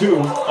 quick 2.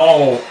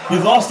 Oh, he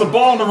lost the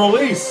ball on the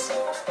release.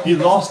 He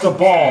lost the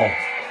ball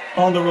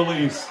on the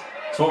release.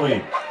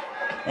 12-8.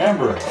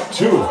 Amber,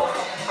 2.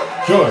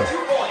 Good. 2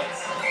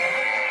 points.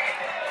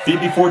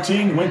 Phoebe,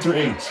 14. Winter,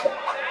 8.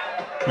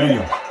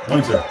 Manuel,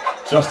 Winter,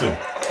 Justin,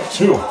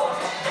 2.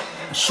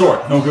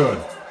 Short, no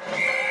good.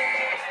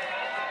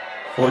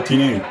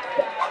 14-8.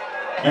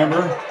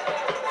 Amber,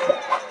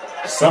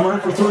 Summer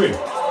for 3.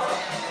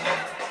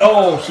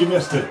 Oh, she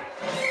missed it.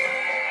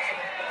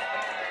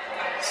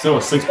 Still a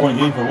 6-point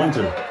game for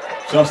Winter.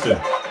 Justin.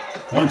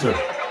 Winter.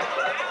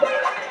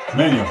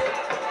 Manuel.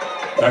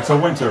 Back to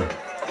Winter.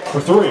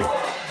 For 3.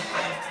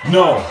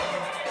 No.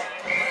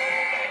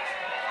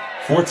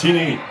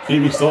 14-8.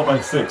 Phoebe still up by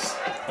 6.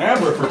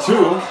 Amber for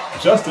 2.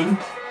 Justin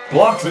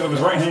blocks it with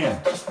his right hand.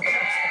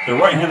 The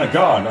right hand of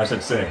God, I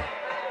should say.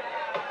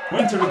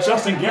 Winter to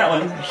Justin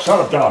Gatlin. Shot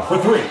of God for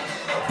 3.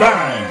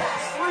 Bang!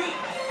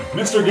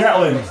 Mr.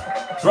 Gatlin.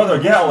 Brother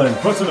Gatlin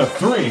puts in a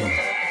 3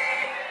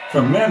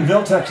 from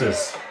Manville,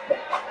 Texas.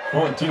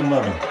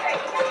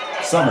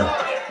 14-11. Summer.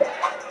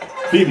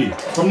 Phoebe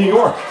from New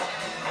York.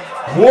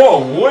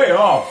 Whoa, way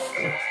off.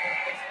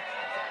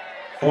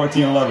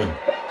 14-11.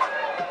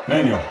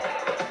 Manuel.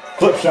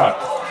 Flip shot.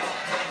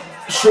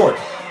 Short.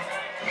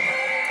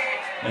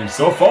 And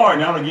so far,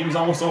 now the game's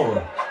almost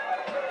over.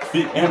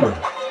 Amber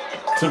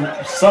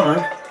to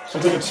Summer.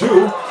 She'll take a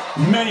 2.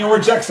 Manuel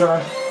rejects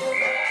her.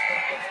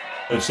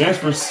 A chance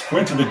for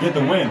Winter to get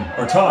the win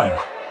or tie.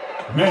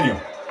 Manuel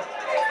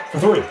for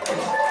 3.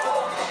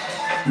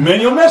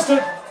 Manuel missed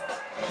it.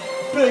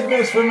 Big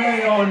miss for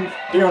Manuel, and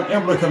they're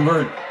unable to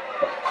convert.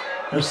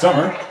 Here's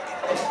Summer.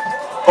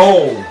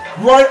 Oh,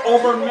 right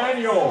over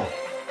Manuel.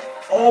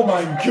 Oh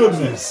my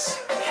goodness.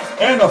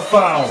 And a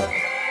foul.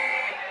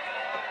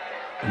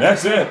 And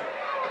that's it.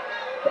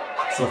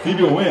 So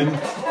Phoebe will win.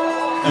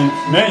 And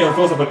Manuel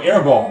throws up an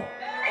air ball.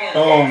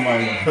 Oh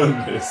my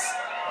goodness.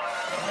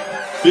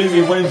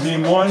 Phoebe wins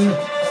game 1,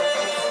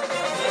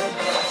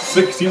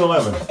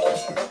 16-11.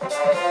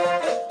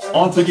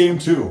 On to game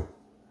 2.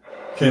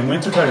 Can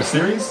Winter tie the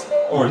series,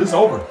 or is this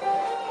over?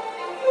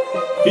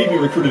 Phoebe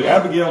recruited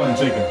Abigail and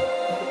Jacob.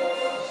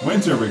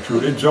 Winter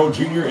recruited Joe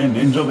Jr. and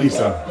Ninja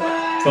Lisa.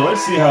 So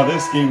let's see how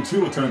this game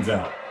 2 turns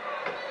out.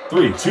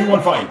 3, 2,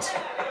 1 fight.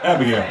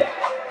 Abigail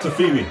to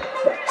Phoebe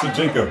to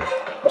Jacob.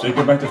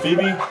 Jacob back to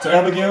Phoebe to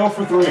Abigail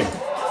for 3.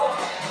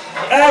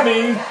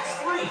 Abby!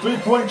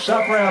 3-point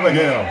shot for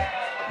Abigail.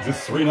 Is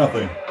this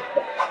 3-0?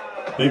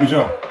 Baby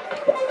Joe.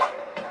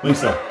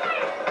 Lisa.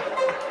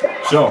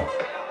 Joe.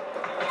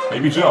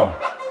 Baby Joe.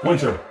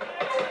 Winter.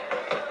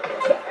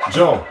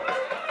 Joe.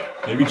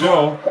 Baby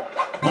Joe.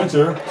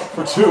 Winter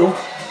for 2.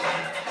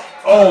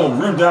 Oh,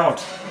 rimmed out.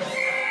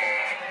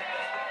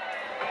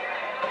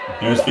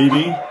 Here's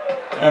Phoebe.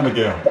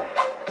 Abigail.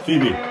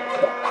 Phoebe.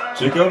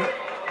 Jacob.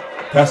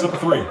 Pass up a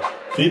 3.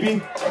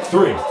 Phoebe.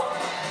 3.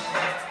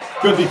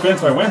 Good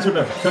defense by Winter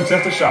to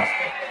contest a shot.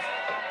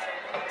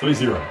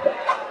 3-0.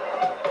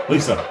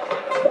 Lisa.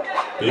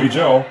 Baby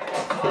Joe.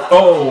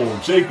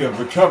 Oh, Jacob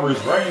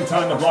recovers right in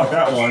time to block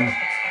that one.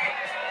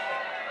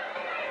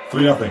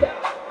 3-0.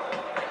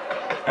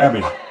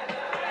 Abby.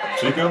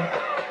 Jacob.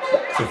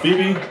 To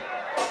Phoebe.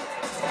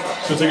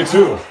 She'll take a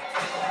 2.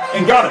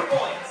 And got it.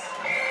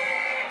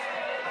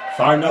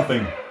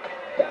 5-0.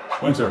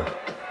 Winter.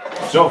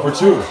 Joe for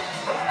 2.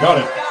 Got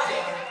it.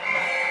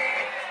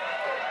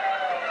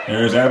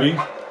 There's Abby.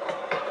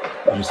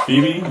 There's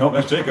Phoebe. Nope,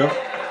 that's Jacob.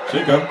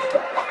 Jacob.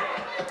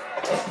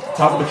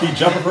 Top of the key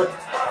jumper for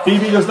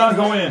Phoebe does not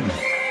go in.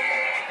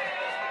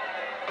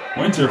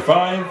 Winter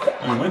 5.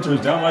 And Winter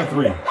is down by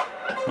 3.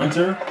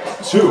 Winter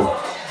 2.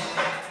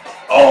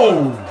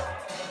 Oh!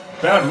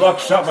 Bad luck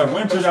shot by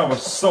Winter. That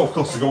was so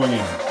close to going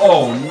in.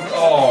 Oh,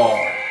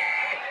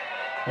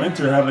 no.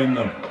 Winter having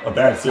a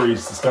bad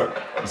series to start.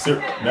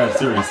 Bad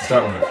series to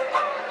start with.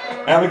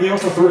 Abigail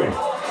for 3.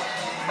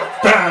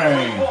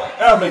 Bang!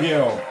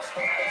 Abigail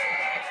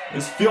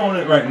is feeling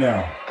it right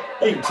now.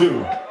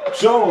 8-2.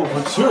 Joe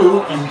for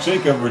 2, and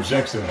Jacob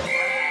rejects it.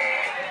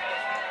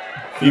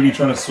 Phoebe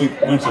trying to sweep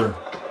Winter.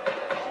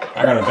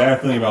 I got a bad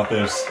feeling about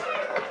this.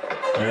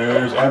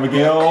 There's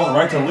Abigail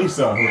right to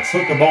Lisa, who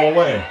took the ball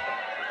away.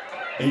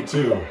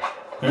 8-2.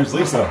 There's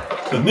Lisa.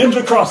 The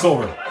ninja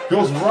crossover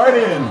goes right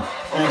in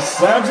and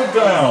slams it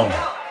down.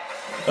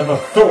 Of a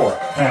Thor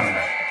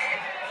hammer.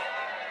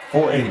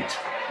 4-8.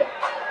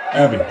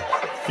 Abby.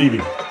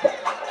 Phoebe.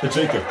 To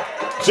Jacob.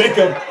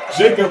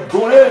 Jacob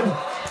going in.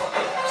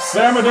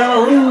 Slam it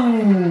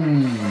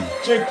down.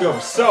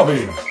 Jacob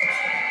Selby.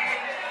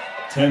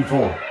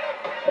 10-4.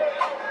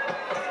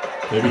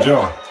 Baby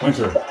Joe.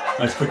 Winter.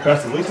 Nice quick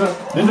pass to Lisa.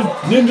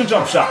 Ninja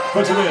jump shot.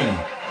 Puts it in.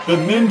 The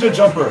ninja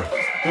jumper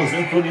goes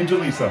in for Ninja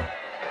Lisa.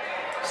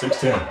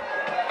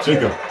 6-10.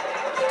 Jacob.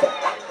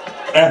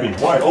 Abby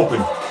wide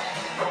open.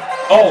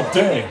 All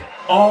day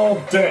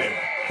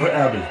for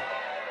Abby.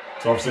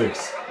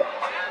 12-6.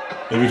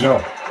 Baby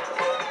Joe.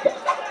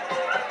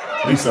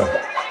 Lisa.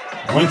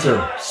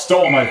 Winter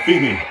stole my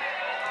Phoebe.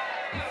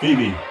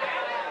 Phoebe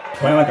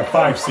playing like a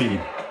 5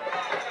 seed.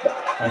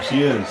 Like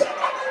she is.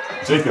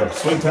 Jacob,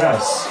 swing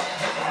pass.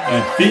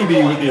 And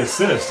Phoebe with the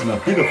assist and a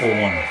beautiful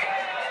one.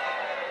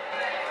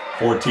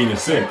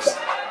 14-6.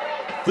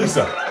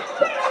 Lisa.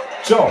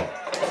 Joe.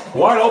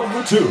 Wide open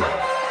for 2.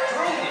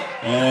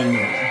 And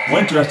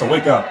Winter has to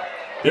wake up.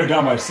 They're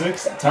down by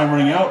 6. Time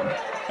running out.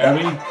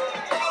 Abby.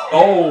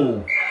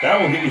 Oh, that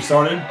will get you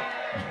started.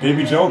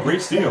 Baby Joe,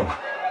 great steal.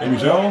 Baby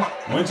Joe,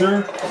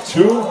 Winter,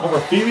 2 over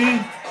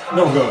Phoebe.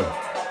 No good.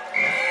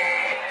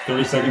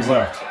 30 seconds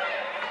left.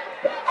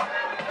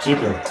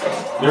 Jacob.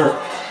 There.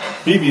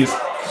 Phoebe is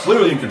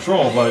clearly in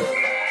control, but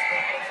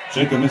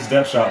Jacob misses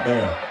that shot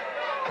there.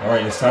 All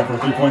right, it's time for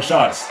 3-point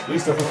shots.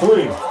 Lisa for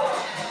 3.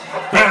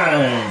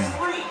 Bang!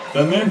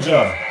 The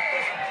ninja.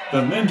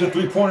 The ninja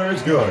 3-pointer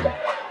is good.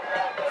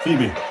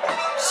 Phoebe.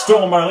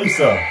 Stolen by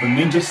Lisa. The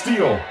ninja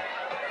steal.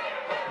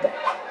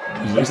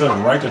 Is Lisa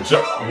right to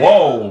jump?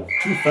 Whoa!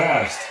 Too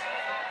fast.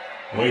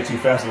 Way too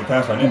fast of a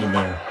pass by Ninja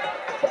there.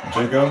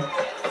 Jacob.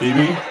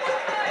 Phoebe.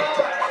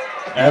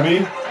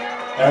 Abby.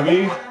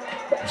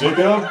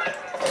 Jacob.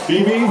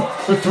 Phoebe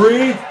for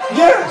 3.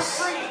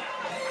 Yes!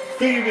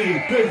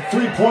 Phoebe, big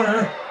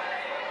 3-pointer.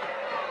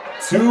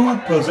 2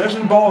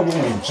 possession ball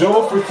game.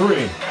 Joe for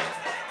 3.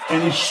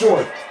 And he's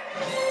short.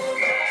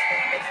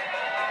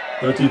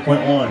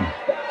 13.1.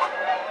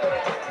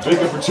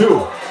 Jacob for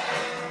 2.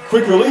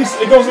 Quick release.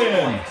 It goes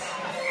in.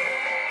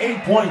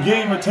 8-point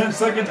game with 10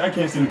 seconds. I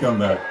can't see the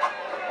comeback.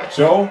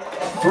 Joe,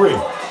 3.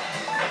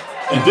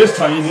 And this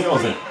time he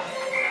nails it.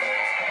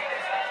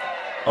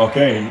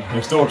 Okay,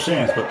 there's still a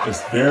chance, but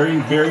it's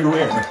very, very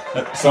rare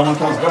that someone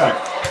comes back.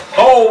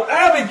 Oh,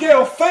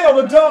 Abigail failed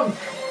the dunk.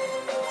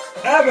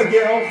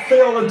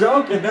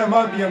 And that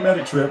might be a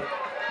medic trip.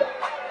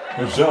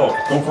 There's Joe,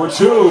 going for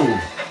 2.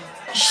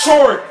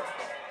 Short.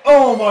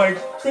 Oh my,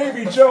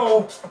 Baby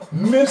Joe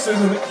misses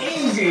an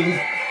easy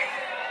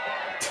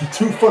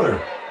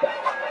 2-footer.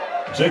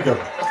 Jacob,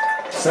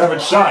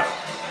 savage shot.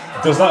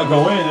 Does not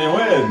go in, they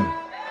win.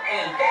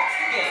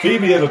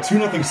 Phoebe has a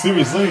 2-0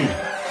 series lead.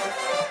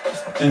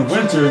 And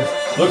Winter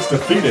looks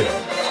defeated.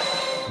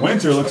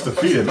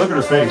 Look at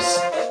her face.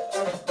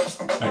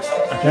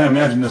 I can't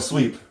imagine the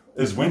sweep.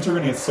 Is Winter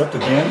going to get swept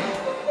again?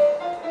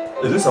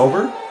 Is this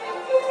over?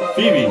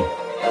 Phoebe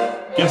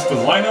gets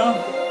Delina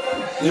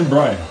and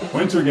Brian.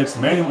 Winter gets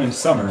Manuel and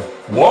Summer.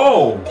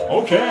 Whoa!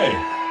 Okay.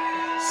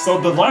 So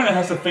Delina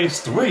has to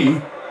face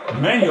 3.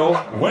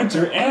 Manuel,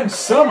 Winter, and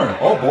Summer.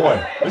 Oh boy,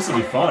 this will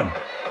be fun.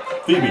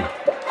 Phoebe,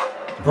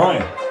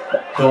 Brian,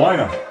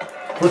 Delina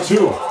for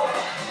 2.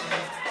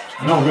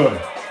 No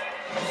good.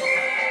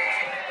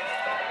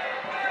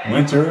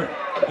 Winter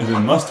is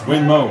in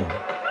must-win mode.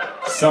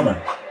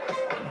 Summer.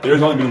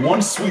 There's only been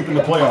 1 sweep in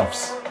the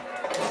playoffs.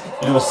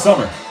 And it was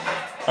Summer.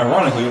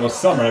 Ironically, it was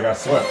Summer that got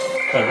swept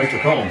by Rachel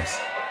Combs.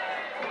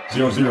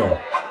 0-0.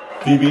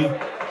 Phoebe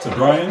to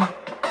Brian.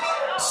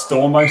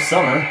 Stolen by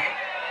Summer.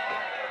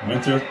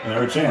 Winter,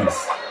 another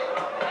chance.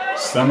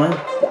 Summer,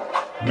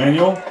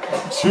 Manuel,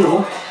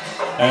 2.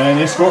 And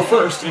they score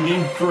first in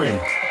game 3.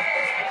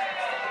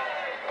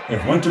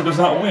 If Winter does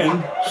not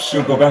win,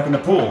 she'll go back in the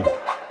pool.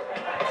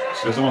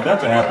 She doesn't want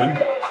that to happen.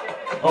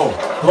 Oh,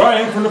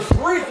 Brian from the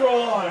free throw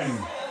line.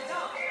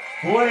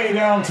 Way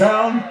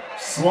downtown,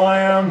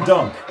 slam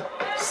dunk.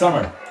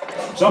 Summer,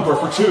 jumper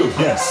for 2,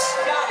 yes.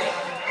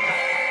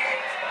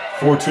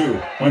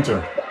 4-2,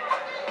 Winter.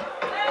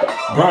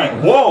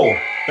 Brian, whoa!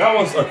 That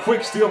was a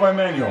quick steal by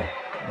Manuel.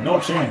 No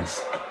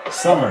chance.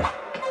 Summer,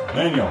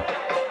 Manuel.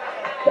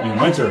 And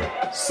Winter,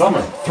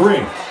 Summer, 3.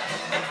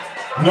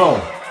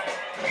 No.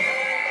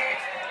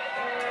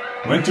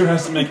 Winter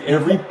has to make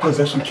every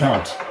possession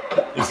count.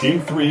 It's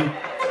game 3.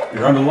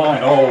 You're on the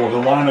line. Oh, the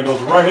line that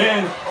goes right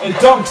in and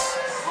dunks.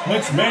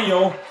 Makes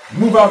Manuel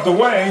move out the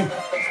way.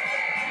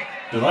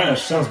 Delina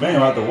shoves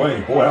Manuel out the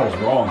way. Boy, that was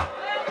wrong.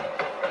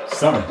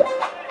 Summer,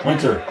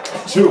 Winter,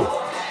 2.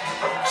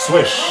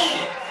 Swish.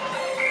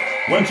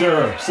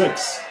 Winter,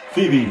 6.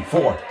 Phoebe,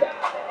 4.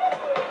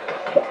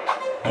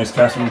 Nice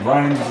pass from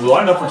Brian to the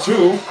lineup for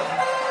 2.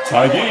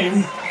 Tie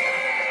game.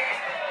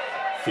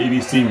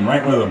 Phoebe's team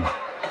right with him.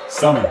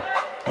 Summer,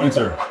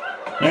 Winter,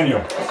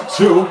 Manuel,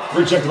 2.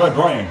 Rejected by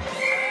Brian.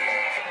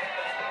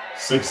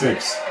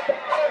 6-6.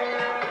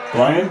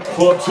 Brian,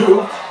 pull up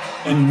 2.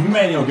 And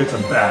Manuel gets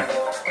him back.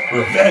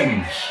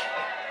 Revenge.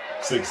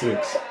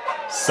 6-6.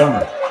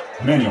 Summer,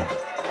 Manuel,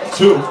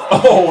 2.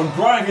 Oh, and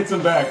Brian gets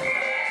him back.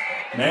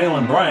 Manuel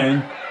and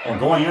Brian are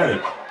going at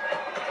it.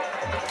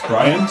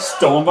 Brian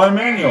stolen by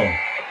Manuel.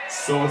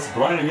 So it's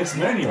Brian against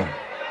Manuel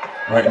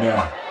right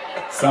now.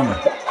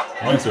 Summer,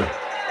 Winter,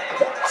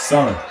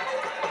 Summer,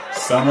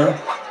 Summer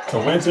to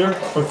Winter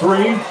for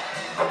 3.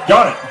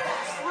 Got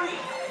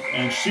it.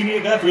 And she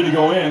needed that 3 to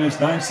go in. It's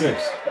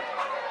 9-6.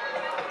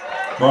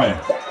 Brian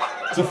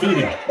to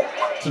Phoebe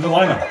to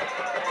Delina.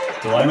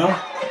 Delina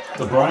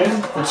to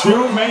Brian for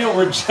 2. Manuel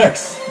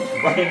rejects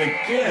Brian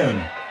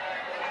again.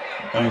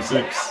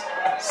 9-6.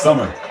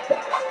 Summer.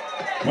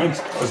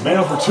 Winter was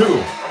Manuel for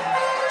 2.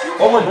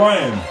 Over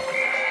Brian.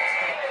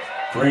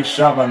 Great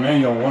shot by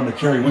Manuel. Wanted to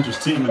carry Winter's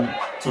team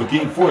to a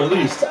game 4 at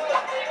least.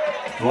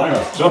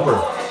 Delina, jumper.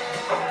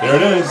 There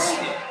it is.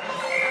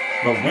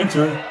 But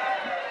Winter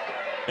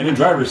in the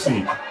driver's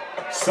seat.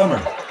 Summer.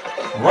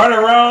 Right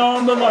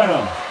around the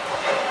lineup.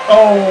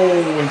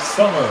 Oh, and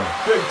Summer.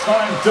 Big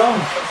time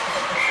dunk.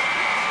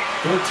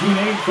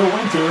 13-8 for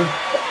Winter.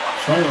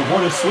 Trying to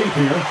avoid a sweep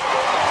here.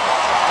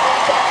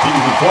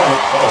 Phoebe quiet.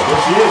 Oh,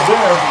 there she is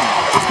there.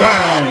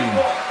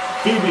 Bang!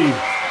 Phoebe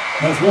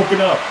has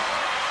woken up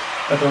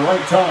at the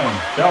right time.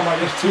 Down by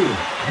just 2.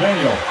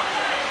 Manuel.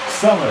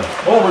 Summer.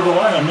 Over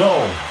Delina.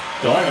 No.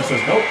 Delina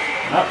says, nope,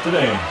 not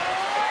today.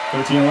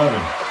 13-11.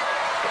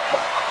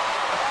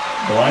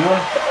 Delina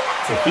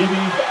to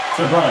Phoebe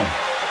to Brian.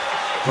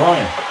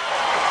 Brian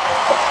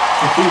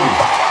to Phoebe.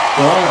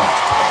 Delina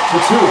to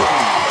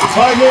 2.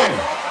 Tie game.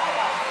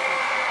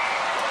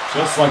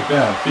 Just like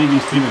that,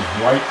 Phoebe's team is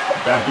right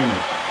back in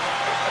it.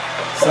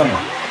 Summer,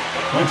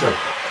 Winter,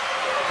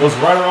 goes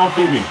right around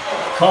Phoebe,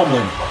 calmly,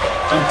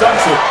 and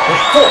dunks it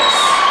with force.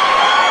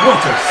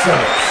 Winter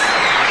settles.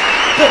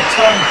 Big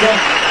time dunk.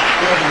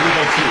 They have the lead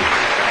by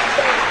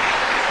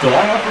 2.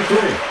 Delina for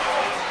 3.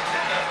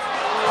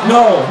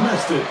 No,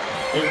 missed it.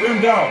 It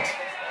rimmed out.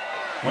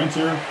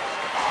 Winter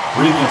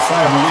breathing a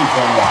sigh of relief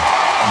on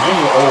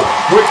Manuel. Oh,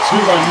 quick 2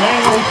 by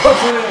Manuel. He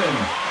puts it in.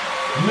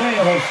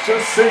 Manuel has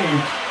just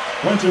saved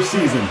Winter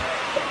season.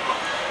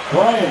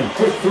 Brian,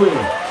 quick 3.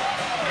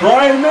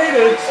 Brian made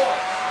it.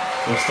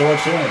 There's still a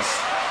chance.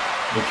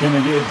 But can they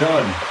get it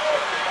done?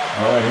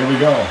 All right, here we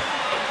go.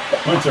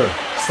 Winter,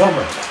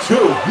 Summer, 2.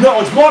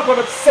 No, it's blocked with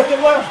a second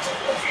left.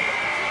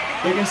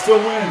 They can still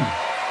win.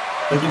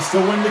 They can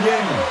still win the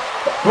game.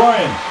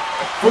 Brian,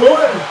 for the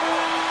win.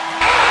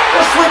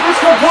 The sweep is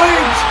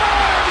complete.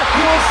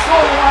 He was so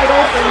wide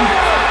open.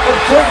 A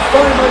great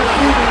find by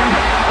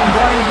Phoebe. And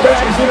Brian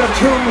bags in a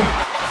 2.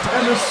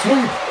 And the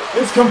sweep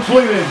is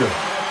completed.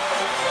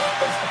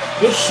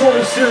 The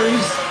shortest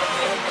series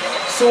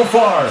so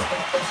far.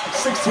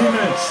 16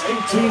 minutes,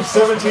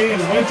 18-17,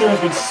 and Winter has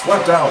been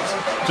swept out.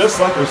 Just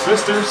like her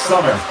sister,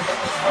 Summer.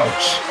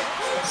 Ouch.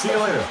 See you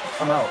later.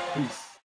 I'm out. Peace.